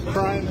issue of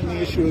crime, and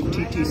the issue of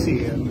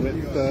TTC. And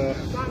with the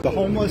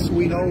homeless,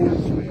 we know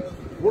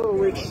we're a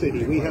rich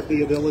city. We have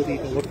the ability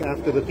to look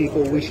after the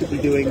people. We should be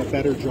doing a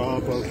better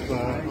job of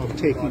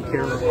taking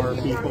care of our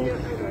people.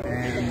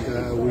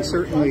 And we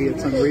certainly,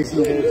 it's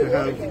unreasonable to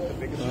have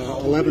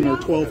 11 or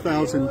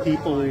 12,000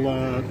 people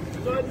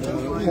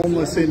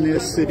homeless in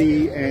this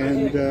city,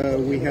 and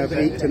we have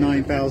 8,000 to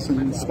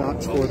 9,000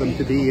 spots for them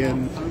to be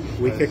in.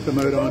 We kick them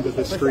out onto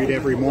the street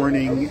every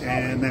morning,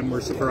 and then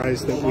we're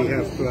surprised that we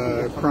have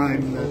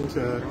crime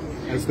that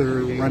as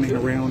they're running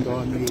around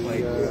on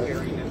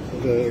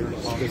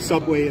the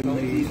subway and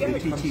the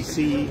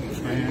TTC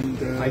and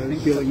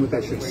dealing with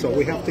issues. So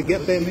we have to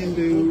get them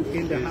into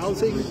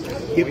housing,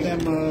 give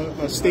them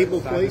a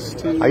stable place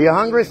to. Are you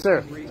hungry,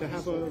 sir? To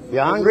have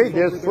you're hungry?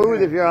 There's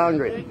food if you're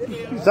hungry.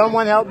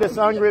 Someone help this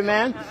hungry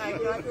man?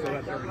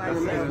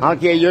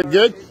 Okay, you're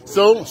good.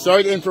 So,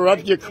 sorry to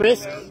interrupt you,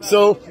 Kris.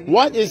 So,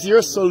 what is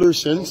your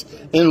solutions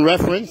in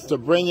reference to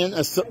bringing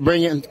a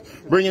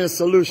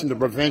solution to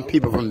prevent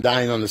people from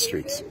dying on the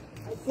streets?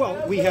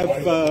 Well, we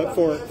have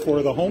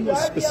for the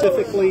homeless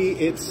specifically,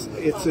 it's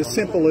as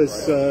simple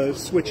as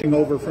switching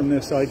over from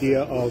this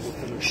idea of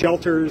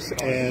shelters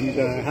and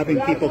having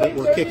people that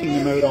we're kicking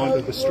them out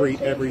onto the street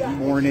every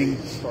morning.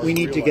 We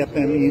need to get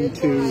them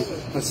into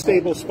a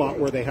stable spot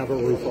where they have a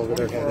roof over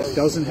their head. It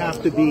doesn't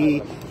have to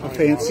be a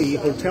fancy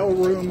hotel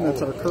room.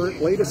 That's our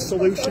current latest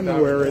solution,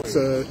 where it's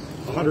a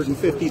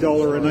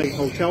 $150 a night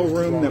hotel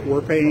room that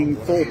we're paying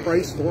full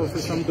price for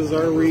some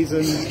bizarre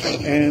reason,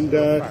 and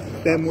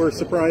then we're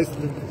surprised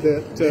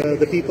that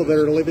the people that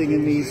are living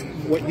in these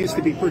what used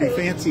to be pretty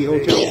fancy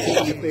hotels,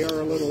 even if they are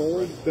a little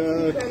old,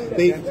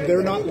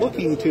 they're not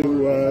looking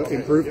to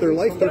improve their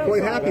life. They're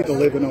quite happy to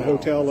live in a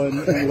hotel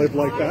and live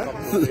like that.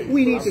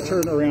 We need to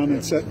turn around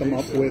and set them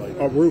up with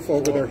a roof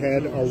over their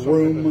head, a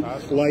room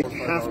like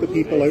half the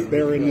people out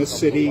there in this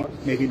city,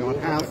 maybe not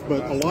half,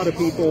 but a lot of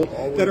people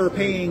that are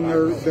paying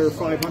their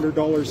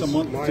 $500 a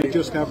month to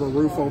just have a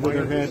roof over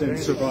their head and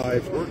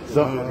survive.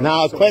 So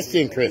now a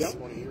question, Kris.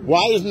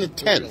 Why isn't it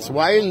tents?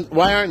 Why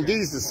aren't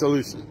these the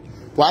solution?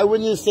 Why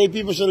wouldn't you say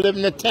people should live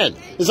in a tent?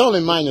 It's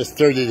only minus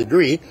 30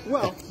 degrees.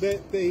 Well,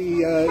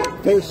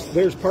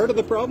 there's part of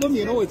the problem.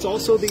 You know, it's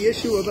also the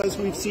issue of, as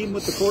we've seen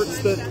with the courts,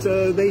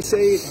 that they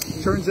say,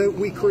 turns out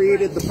we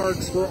created the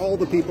parks for all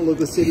the people of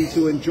the city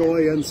to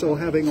enjoy, and so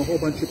having a whole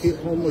bunch of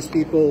homeless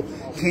people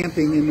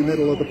camping in the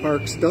middle of the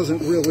parks doesn't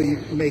really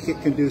make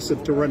it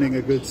conducive to running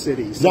a good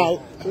city.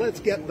 So let's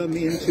get them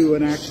into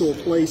an actual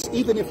place,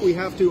 even if we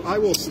have to. I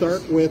will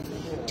start with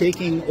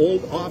taking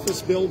old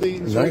office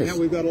buildings. Nice. Right now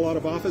we've got a lot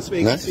of office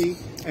vacancy.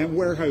 Nice. and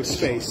warehouse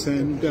space.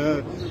 And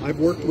I've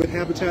worked with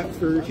Habitat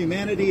for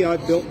Humanity.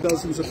 I've built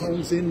dozens of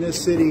homes in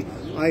this city.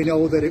 I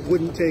know that it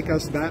wouldn't take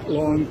us that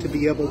long to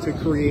be able to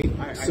create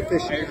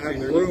sufficient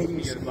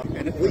rooms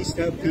and at least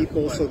have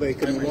people so they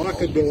can lock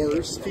the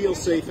doors, feel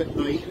safe at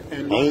night,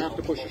 and not have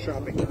to push a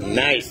shopping cart.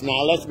 Nice.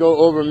 Now let's go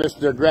over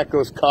Mr.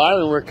 Greco's car,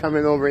 and we're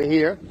coming over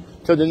here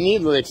to the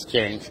needle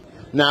exchange.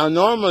 Now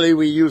normally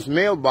we use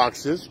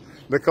mailboxes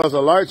because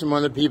a large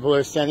amount of people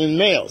are sending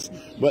mails.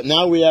 But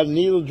now we have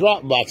needle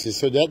drop boxes.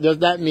 So does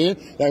that mean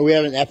that we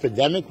have an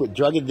epidemic with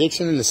drug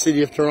addiction in the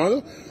city of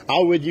Toronto?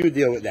 How would you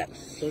deal with that?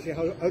 Shows you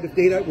how out of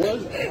date it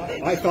was.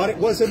 I thought it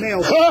was a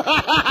mailbox.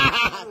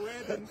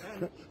 and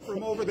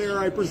from over there,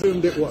 I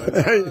presumed it was.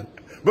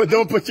 But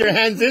don't put your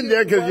hands in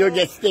there because you'll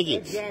get sticky.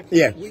 Exactly.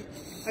 Yeah.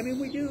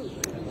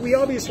 We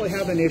obviously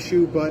have an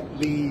issue, but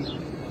the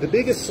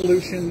biggest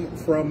solution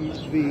from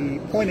the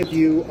point of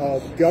view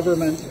of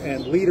government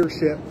and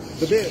leadership,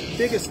 the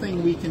biggest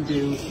thing we can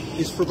do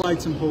is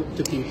provide some hope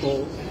to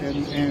people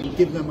and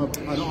give them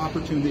an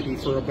opportunity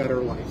for a better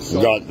life. So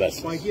God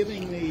bless. By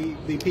giving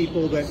the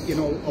people that,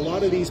 a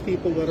lot of these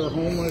people that are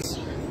homeless,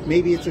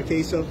 maybe it's a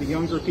case of the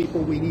younger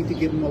people, we need to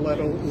give them a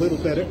little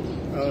bit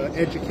of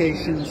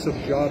education, some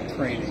job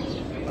training.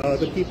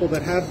 The people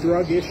that have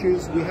drug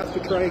issues, we have to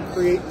try and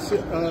create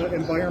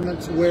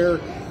environments where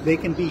they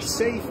can be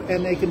safe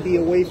and they can be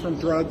away from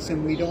drugs,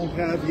 and we don't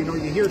have, you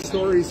hear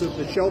stories of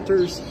the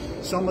shelters.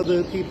 Some of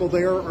the people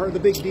there are the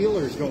big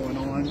dealers going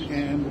on,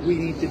 and we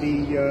need to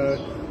be,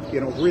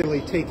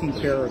 really taking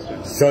care of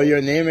this. So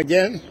your name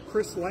again?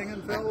 Kris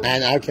Langenfeld.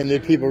 And how can the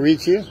people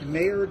reach you?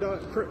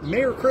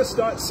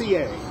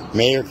 Mayorkris.ca.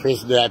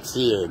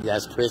 Mayorkris.ca.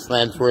 That's Kris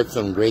Langenfeld,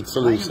 some great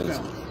solutions.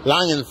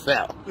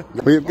 Langenfeld.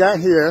 We've got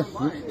here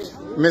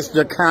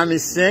Mr. Knia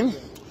Singh,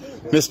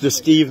 Mr.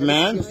 Steve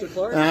Mann.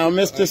 Now,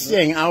 Mr.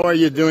 Singh, how are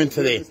you doing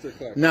today?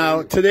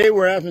 Now, today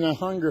we're having a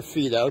hunger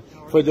feed out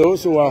for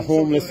those who are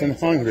homeless and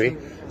hungry.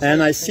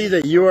 And I see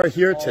that you are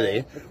here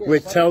today,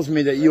 which tells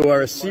me that you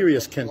are a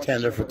serious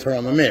contender for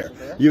Toronto Mayor.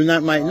 You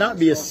might not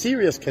be a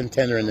serious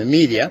contender in the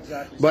media,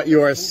 but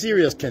you are a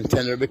serious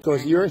contender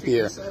because you're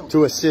here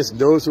to assist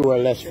those who are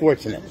less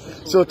fortunate.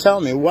 So tell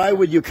me, why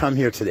would you come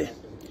here today?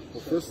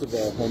 Well, first of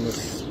all,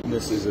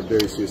 homelessness is a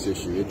very serious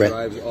issue. It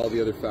drives all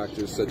the other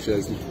factors such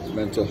as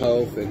mental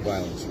health and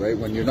violence, right?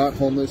 When you're not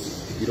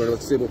homeless, you don't have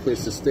a stable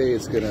place to stay,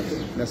 it's going to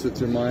mess with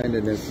your mind,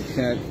 and if you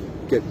can't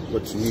get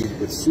what you need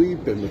with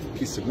sleep and with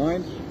peace of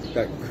mind,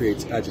 that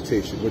creates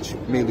agitation, which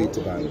may lead to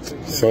violence.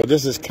 So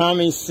this is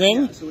Knia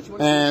Singh,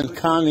 and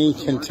Knia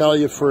can tell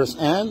you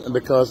firsthand,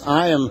 because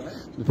I am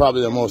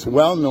probably the most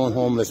well-known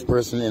homeless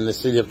person in the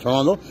city of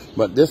Toronto,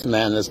 but this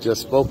man has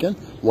just spoken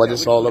what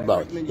it's all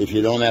about. If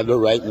you don't have the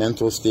right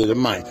mental state of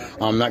mind.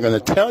 I'm not going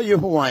to tell you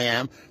who I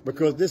am,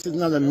 because this is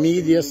not a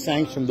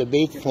media-sanctioned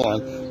debate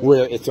forum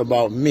where it's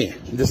about me.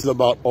 This is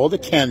about all the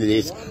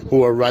candidates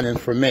who are running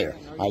for mayor.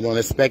 I don't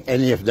expect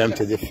any of them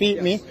to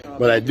defeat me,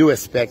 but I do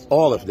expect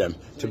all of them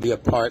to be a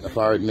part of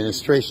our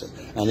administration.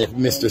 And if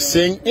Mr.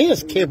 Singh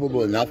is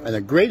capable enough and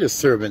a greater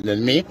servant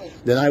than me,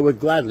 then I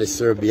would gladly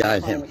serve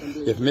behind him.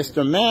 If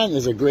Mr. Mann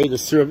is a greater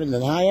servant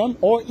than I am,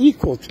 or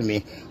equal to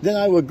me, then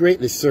I would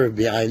greatly serve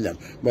behind them.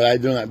 But I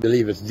do not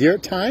believe it's their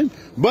time.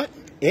 But,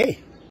 hey,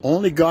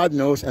 only God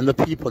knows and the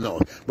people know.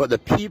 But the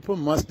people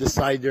must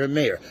decide their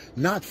mayor,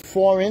 not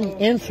foreign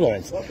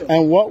influence.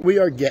 And what we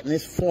are getting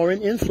is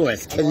foreign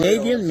influence.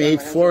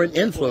 Canadian-made foreign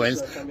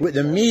influence with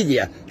the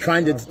media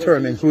trying to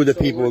determine who the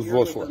people will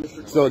vote for.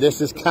 So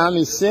this is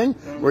Knia Singh.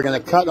 We're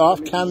going to cut off.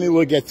 Knia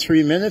will get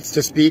 3 minutes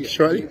to speak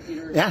shortly.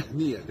 Yeah?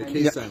 Nia, the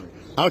K silent.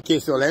 Okay,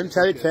 so let him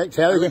tell you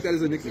that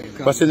is a nickname.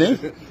 What's the name?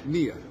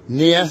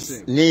 Knia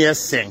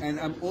Singh. And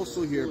I'm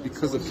also here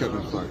because of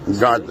Kevin Clarke.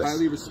 God bless.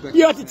 Highly respect.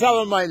 You have to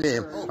tell him my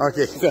name.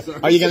 Okay, so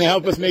are you going to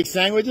help us make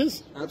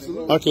sandwiches?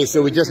 Absolutely. Okay,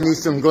 so we just need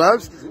some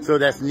gloves. So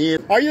that's Nia.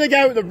 Are you the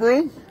guy with the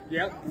broom?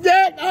 Yep.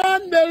 That's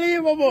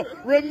unbelievable.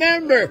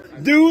 Remember,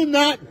 do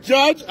not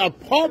judge a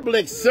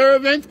public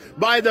servant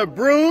by the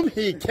broom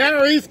he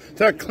carries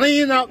to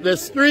clean up the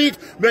street,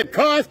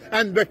 because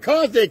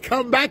they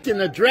come back in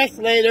a dress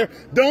later,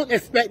 don't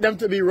expect them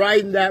to be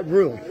riding that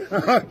broom.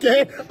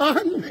 Okay?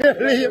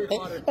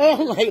 Unbelievable.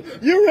 Oh my,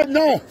 you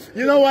know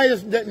why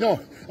no.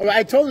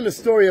 I told him the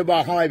story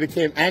about how I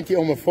became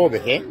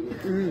anti-homophobic, eh?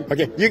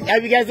 Okay,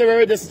 have you guys ever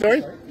heard this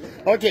story?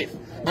 Okay,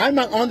 I'm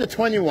under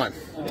 21.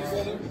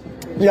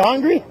 You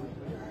hungry?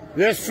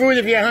 There's food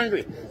if you're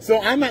hungry.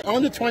 So I'm at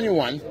under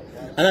 21,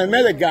 and I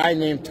met a guy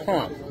named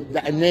Tom,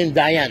 named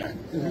Diana.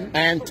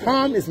 And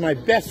Tom is my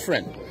best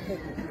friend.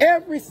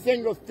 Every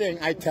single thing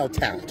I tell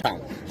Tom.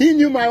 He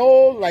knew my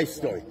whole life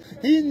story.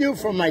 He knew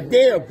from my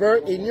day of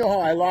birth, he knew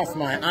how I lost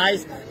my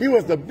eyes. He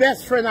was the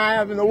best friend I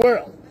have in the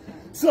world.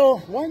 So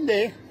one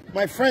day,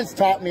 my friends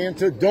taught me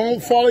into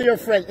don't follow your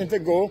friend into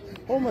go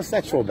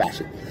homosexual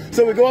bashing.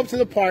 So we go up to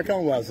the park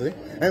on Wellesley,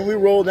 and we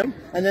roll them,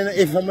 and then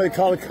if somebody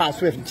call the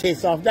cops, we have to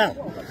chase off down.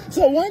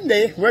 So one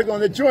day, we're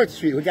going to George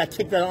Street. We got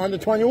kicked out under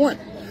 21.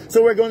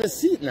 So we're going to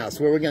Seton House,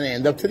 where we're going to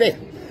end up today.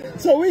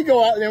 So we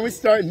go out there and we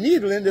start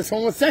needling this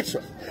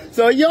homosexual.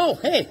 So, yo,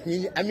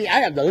 hey, I mean, I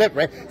have the lip,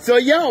 right? So,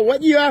 yo,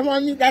 what do you have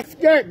on you? That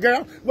skirt,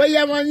 girl. What do you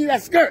have on you?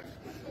 That skirt.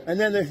 And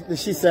then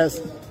she says,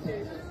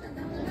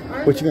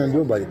 what you gonna do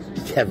about it,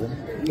 Kevin?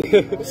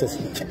 Says,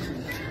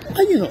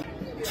 how you know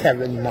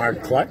Kevin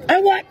Mark Clarke?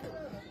 And what?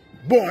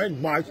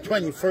 Born March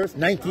 21st,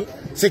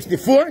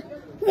 1964.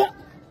 What?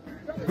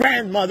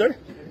 Grandmother,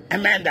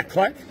 Amanda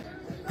Clarke.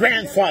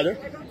 Grandfather,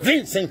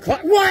 Vincent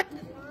Clarke. What?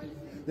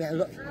 Then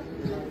look.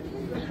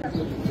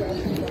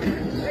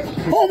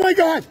 Oh my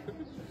God!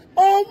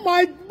 Oh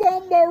my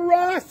Bumba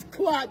Ross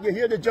clot! You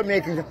hear the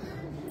Jamaican go,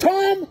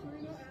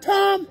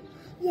 Tom,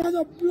 what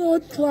a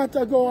blood clot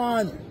to go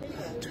on.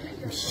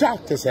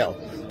 Shocked as hell.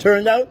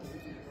 Turned out,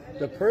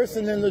 the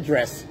person in the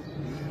dress,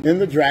 in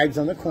the drags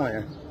on the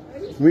corner,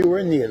 we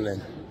were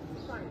needling,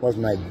 was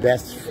my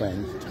best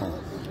friend, Tom.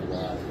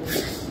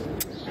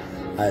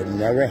 I've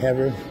never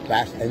ever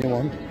bashed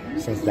anyone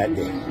since that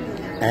day.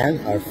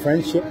 And our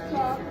friendship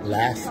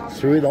lasts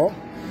through it all.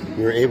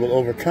 We were able to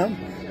overcome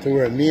to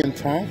where me and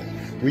Tom,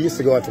 we used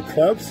to go out to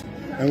clubs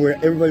and where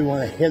everybody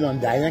wanted to hit on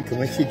Diane because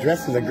when she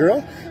dressed as a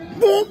girl,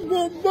 boom,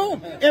 boom,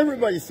 boom.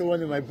 Everybody. So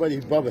one of my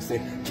buddies, Bubba,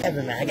 said,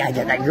 Kevin, man, I gotta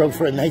get that girl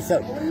for a night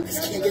out. She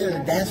can't get her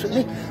to dance with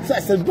me. So I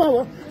said,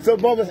 Bubba.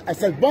 I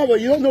said, Bubba,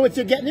 you don't know what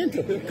you're getting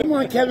into. Come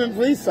on, Kevin,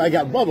 please. So I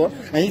got Bubba,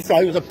 and he saw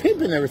he was a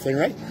pimp and everything,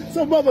 right?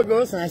 So Bubba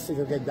goes, and I said,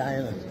 okay,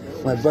 Diana.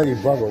 My buddy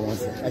Bubba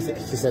wants it.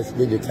 She says,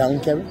 did you tell him,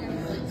 Kevin?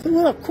 I said,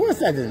 well, of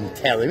course I didn't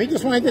tell him. He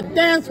just wanted to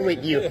dance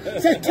with you. I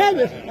said,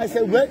 Kevin. I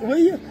said, what, will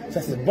you? So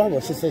I said,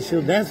 Bubba. She said,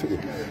 she'll dance with you.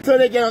 So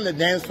they get on the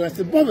dance floor. I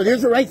said, Bubba,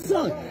 there's the right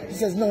song. She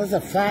says, no, it's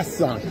a fast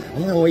song.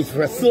 I'm going to wait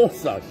for a slow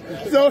song.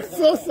 So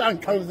slow song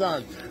comes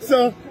on.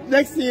 So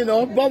next thing you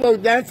know,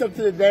 Bubba dances up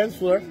to the dance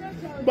floor.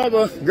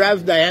 Bubba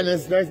grabs Diana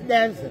and starts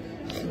dancing.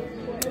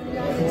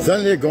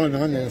 Suddenly they're going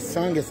on, and the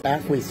song gets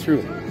halfway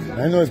through.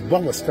 And I notice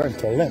Bubba starting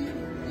to limp.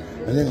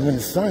 And then when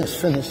the song is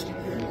finished,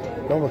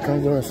 Bubba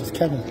comes over and says,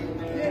 Kevin,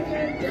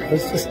 I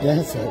was just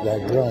dancing with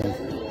that girl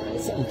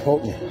and something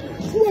poked me.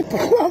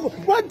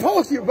 What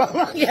poked you,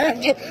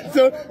 Bubba?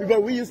 So,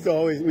 but we used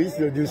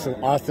to do some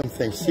awesome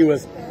things. She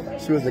was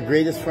the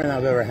greatest friend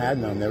I've ever had,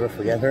 and I'll never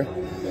forget her.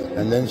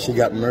 And then she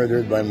got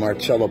murdered by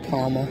Marcello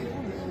Palma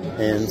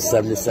in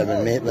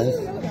 77 Maitland.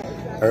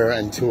 Her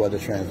and two other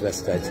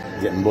transvestites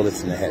getting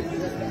bullets in the head.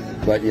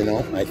 But you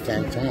know, I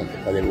thank Tom,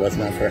 but it was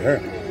not for her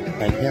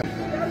and him.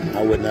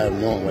 I would not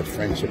have known what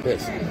friendship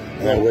is.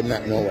 And I would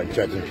not know what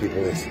judging people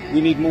is. We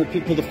need more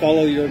people to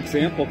follow your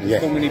example. Yeah.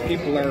 So many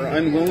people are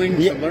unwilling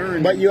to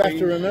learn. But you have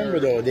to remember,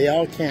 though, they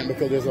all can't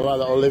because there's a lot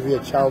of Olivia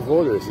Chow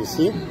voters, you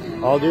see?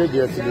 All they're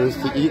there to do is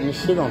to eat and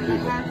shit on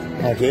people.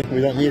 Okay?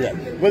 We don't need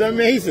that. But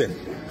amazing.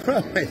 Oh,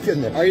 my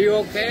goodness. Are you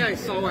okay? I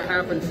saw what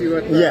happened to you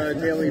at the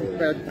Daily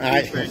Fed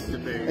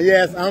debate.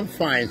 Yes, I'm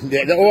fine.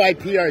 The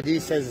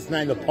OIPRD says it's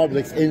not in the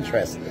public's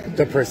interest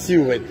to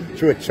pursue it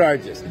through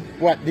charges.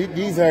 What?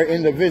 These are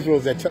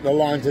individuals that took the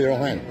law into their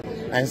hand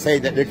and say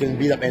that they can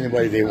beat up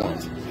anybody they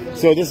want.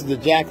 So this is the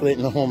Jack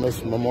Layton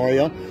Homeless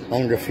Memorial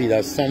on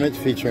Graffiti Summit,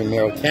 featuring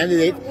mayoral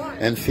candidate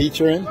and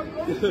featuring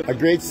a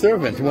great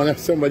servant,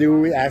 somebody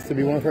who we asked to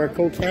be one of our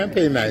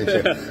co-campaign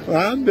managers.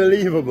 Well,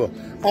 unbelievable.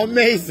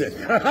 Amazing.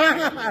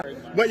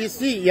 But you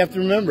see, you have to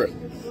remember,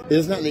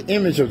 it's not the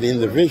image of the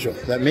individual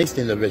that makes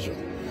the individual.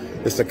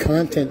 It's the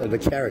content of the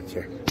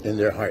character in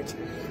their heart.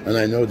 And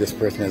I know this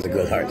person has a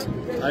good heart.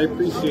 I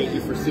appreciate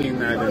you for seeing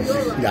that.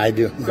 I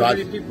do. So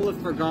many people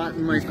have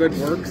forgotten my good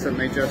works and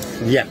they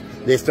just... Yeah,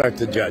 they start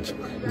to judge.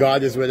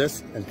 God is with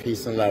us, and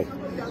peace and love.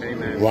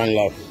 Amen. One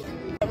love.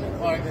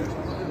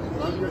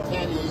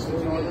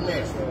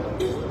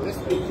 This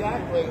is the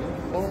Jack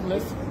Layton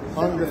Homeless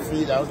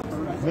Undefeated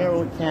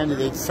Mayoral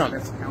Candidate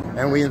Summit.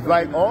 And we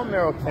invite all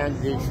mayoral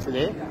candidates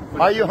today.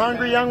 Are you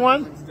hungry, young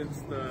one?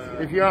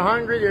 If you're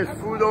hungry, there's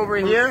food over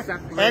here.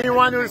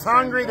 Anyone who's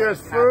hungry,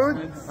 there's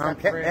food.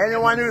 Okay.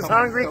 Anyone who's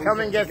hungry, come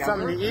and get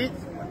something to eat.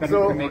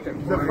 So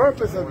the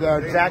purpose of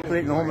the Jack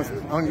Layton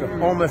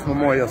Homeless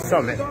Memorial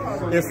Summit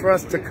is for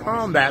us to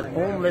combat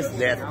homeless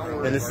death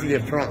in the city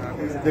of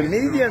Toronto. The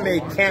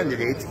media-made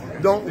candidates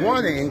don't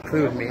want to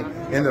include me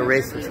in the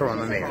race for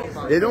Toronto mayor.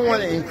 They don't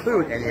want to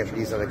include any of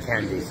these other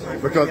candidates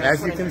because,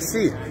 as you can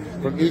see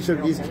from each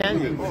of these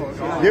candidates,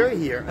 they're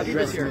here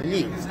addressing the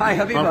needs of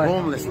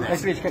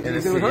homelessness in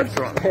the city of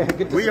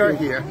Toronto. We are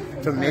here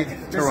to make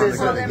Toronto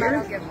good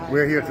again.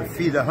 We're here to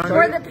feed the hungry.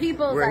 We're the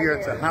people. We're here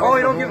to help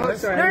the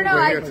homeless.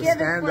 We're here to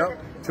stand up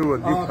to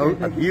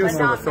abuse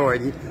of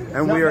authority,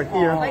 and we are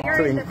here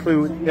to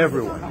include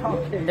everyone,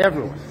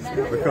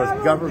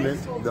 because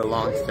government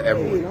belongs to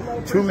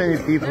everyone. Too many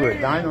people are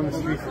dying on the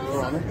streets of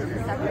Toronto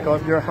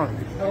because they're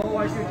hungry.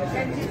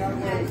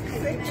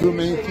 Too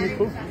many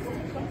people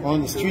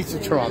on the streets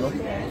of Toronto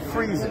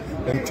freezing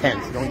in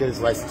tents, don't get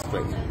his license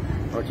plate.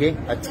 Okay,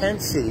 a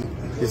tent city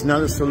is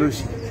not a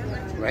solution,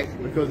 right?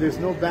 Because there's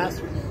no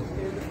bathroom,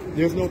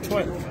 there's no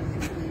toilet,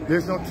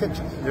 there's no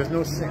kitchen, there's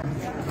no sink.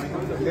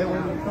 Then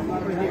when we come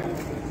over here,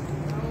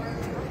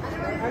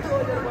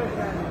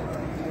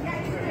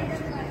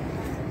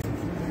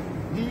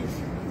 these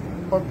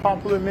are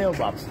popular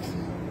mailboxes.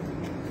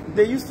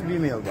 They used to be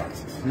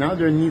mailboxes. Now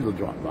they're needle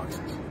drop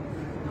boxes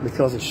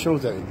because it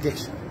shows that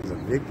addiction is a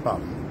big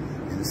problem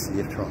in the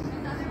city of Toronto.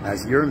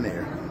 As your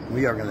mayor,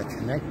 we are going to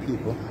connect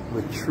people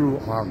with true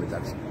harm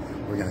reduction.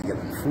 We're going to get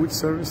them food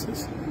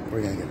services.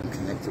 We're going to get them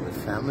connected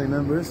with family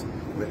members,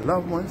 with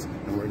loved ones,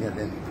 and we're going to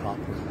get them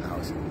proper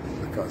housing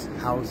because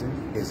housing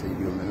is a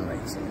human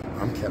right.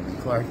 I'm Kevin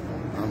Clarke.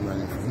 I'm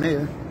running for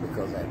mayor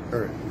because I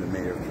earned the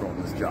mayor of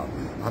Toronto's job.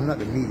 I'm not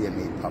the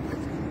media-made puppet.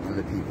 I'm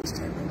the people's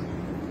champion.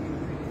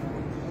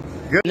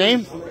 Good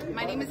name?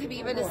 My name is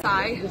Habiba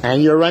Desai.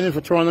 And you're running for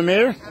Toronto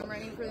mayor? I'm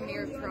running for the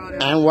mayor of Toronto.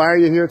 And why are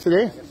you here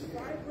today?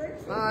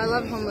 I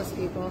love homeless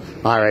people.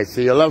 All right,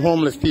 so you love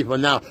homeless people.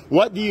 Now,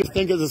 what do you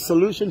think is a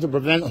solution to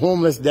prevent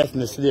homeless death in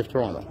the city of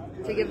Toronto?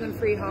 To give them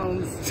free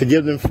homes. To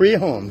give them free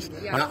homes.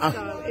 Yeah,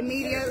 so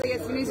immediately,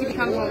 as soon as you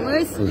become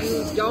homeless,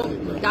 you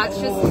don't,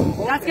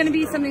 that's going to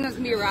be something that's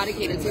going to be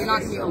eradicated, so you're not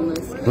going to be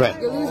homeless.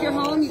 Right. You lose your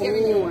home, you get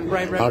a new one.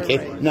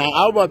 Okay. Now,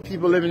 how about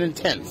people living in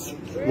tents?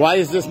 Why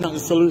is this not the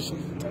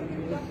solution?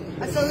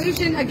 A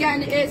solution,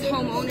 again, is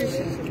home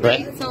ownership.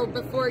 Right? So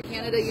before,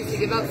 Canada used to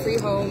give out free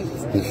homes,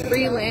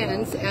 free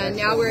lands, and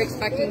now we're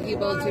expecting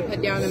people to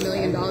put down $1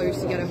 million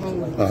to get a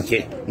home.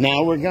 Okay.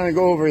 Now we're going to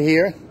go over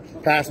here,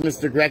 past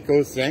Mr.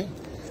 Greco's thing,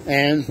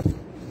 and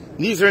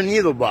these are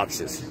needle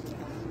boxes.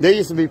 They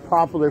used to be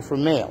popular for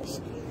males.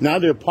 Now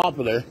they're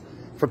popular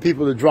for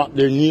people to drop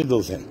their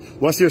needles in.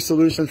 What's your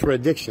solution for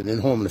addiction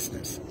and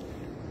homelessness?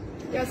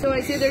 Yeah, so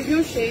I say there's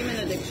no shame in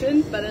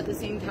addiction, but at the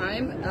same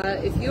time,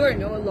 if you are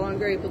no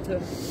longer able to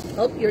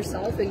help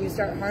yourself and you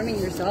start harming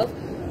yourself,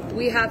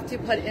 we have to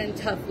put in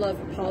tough love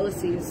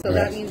policies. So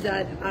that means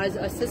that as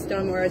a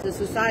system or as a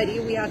society,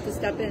 we have to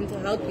step in to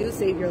help you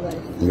save your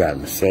life. Got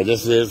it. So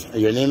this is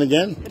your name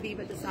again?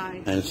 Habiba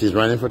Desai. And she's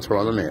running for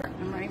Toronto mayor.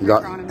 I'm running for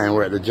Toronto mayor. And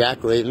we're at the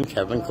Jack Layton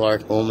Kevin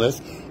Clarke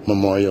Homeless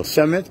Memorial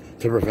Summit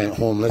to prevent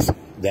homeless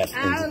death.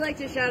 And I would like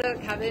to shout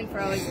out Kevin for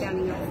always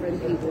standing up for the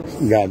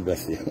people. God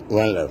bless you.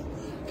 One love.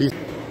 Peace.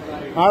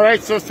 All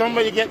right, so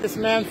somebody get this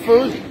man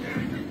food.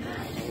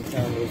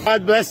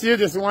 God bless you.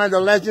 This is one of the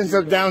legends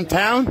of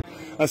downtown.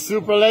 A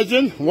super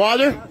legend.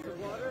 Water.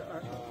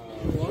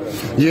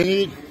 You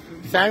need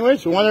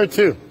sandwich? One or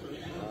two?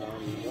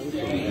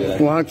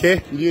 One,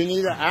 okay. Do you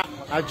need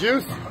a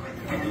juice?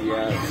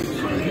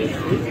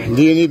 Yes.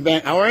 Do you need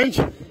orange?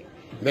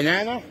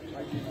 Banana?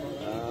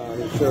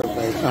 Sure,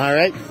 thanks. All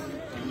right.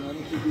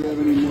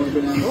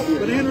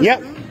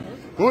 Yep.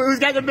 Who's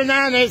got the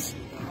bananas?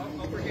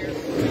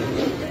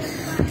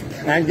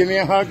 And give me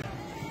a hug.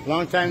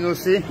 Long time no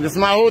see. This is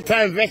my old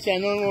time veteran. I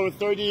know him over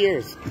 30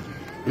 years.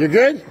 You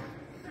good?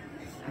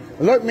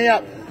 Look me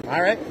up.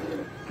 All right.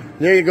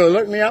 There you go.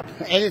 Look me up.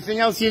 Anything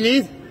else you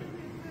need?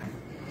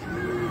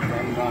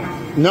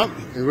 Nope.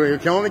 We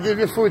can only give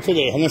you food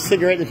today and a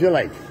cigarette if you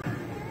like.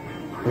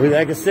 Would you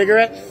like a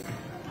cigarette?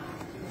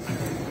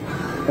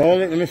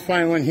 Hold it. Let me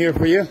find one here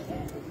for you.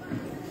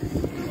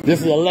 This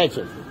is a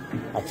legend.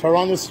 A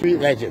Toronto street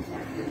legend.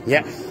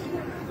 Yes.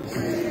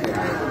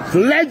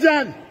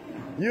 Legend!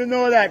 You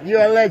know that.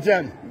 You're a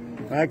legend.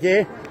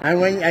 Okay?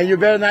 And you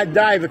better not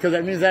die because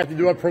that means I have to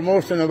do a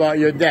promotion about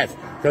your death.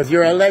 Because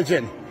you're a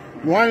legend.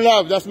 One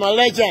love. That's my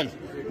legend.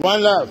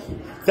 One love.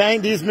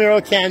 Thank these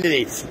mayoral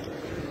candidates.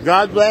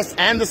 God bless.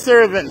 And the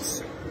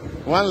servants.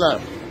 One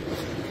love.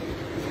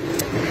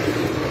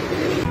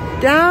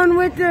 Down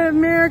with the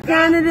mayor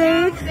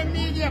candidates. Down with the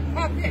media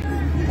puppets.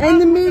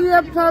 And the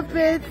media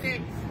puppets.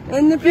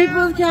 And the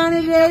people's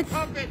candidates.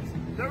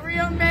 The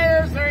real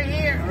mayors are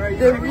here.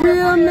 The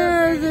real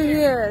mayors are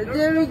here.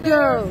 There we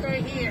go.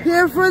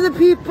 Here for the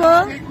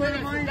people.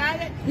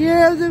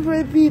 Here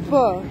for the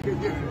people.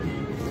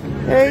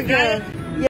 There you go.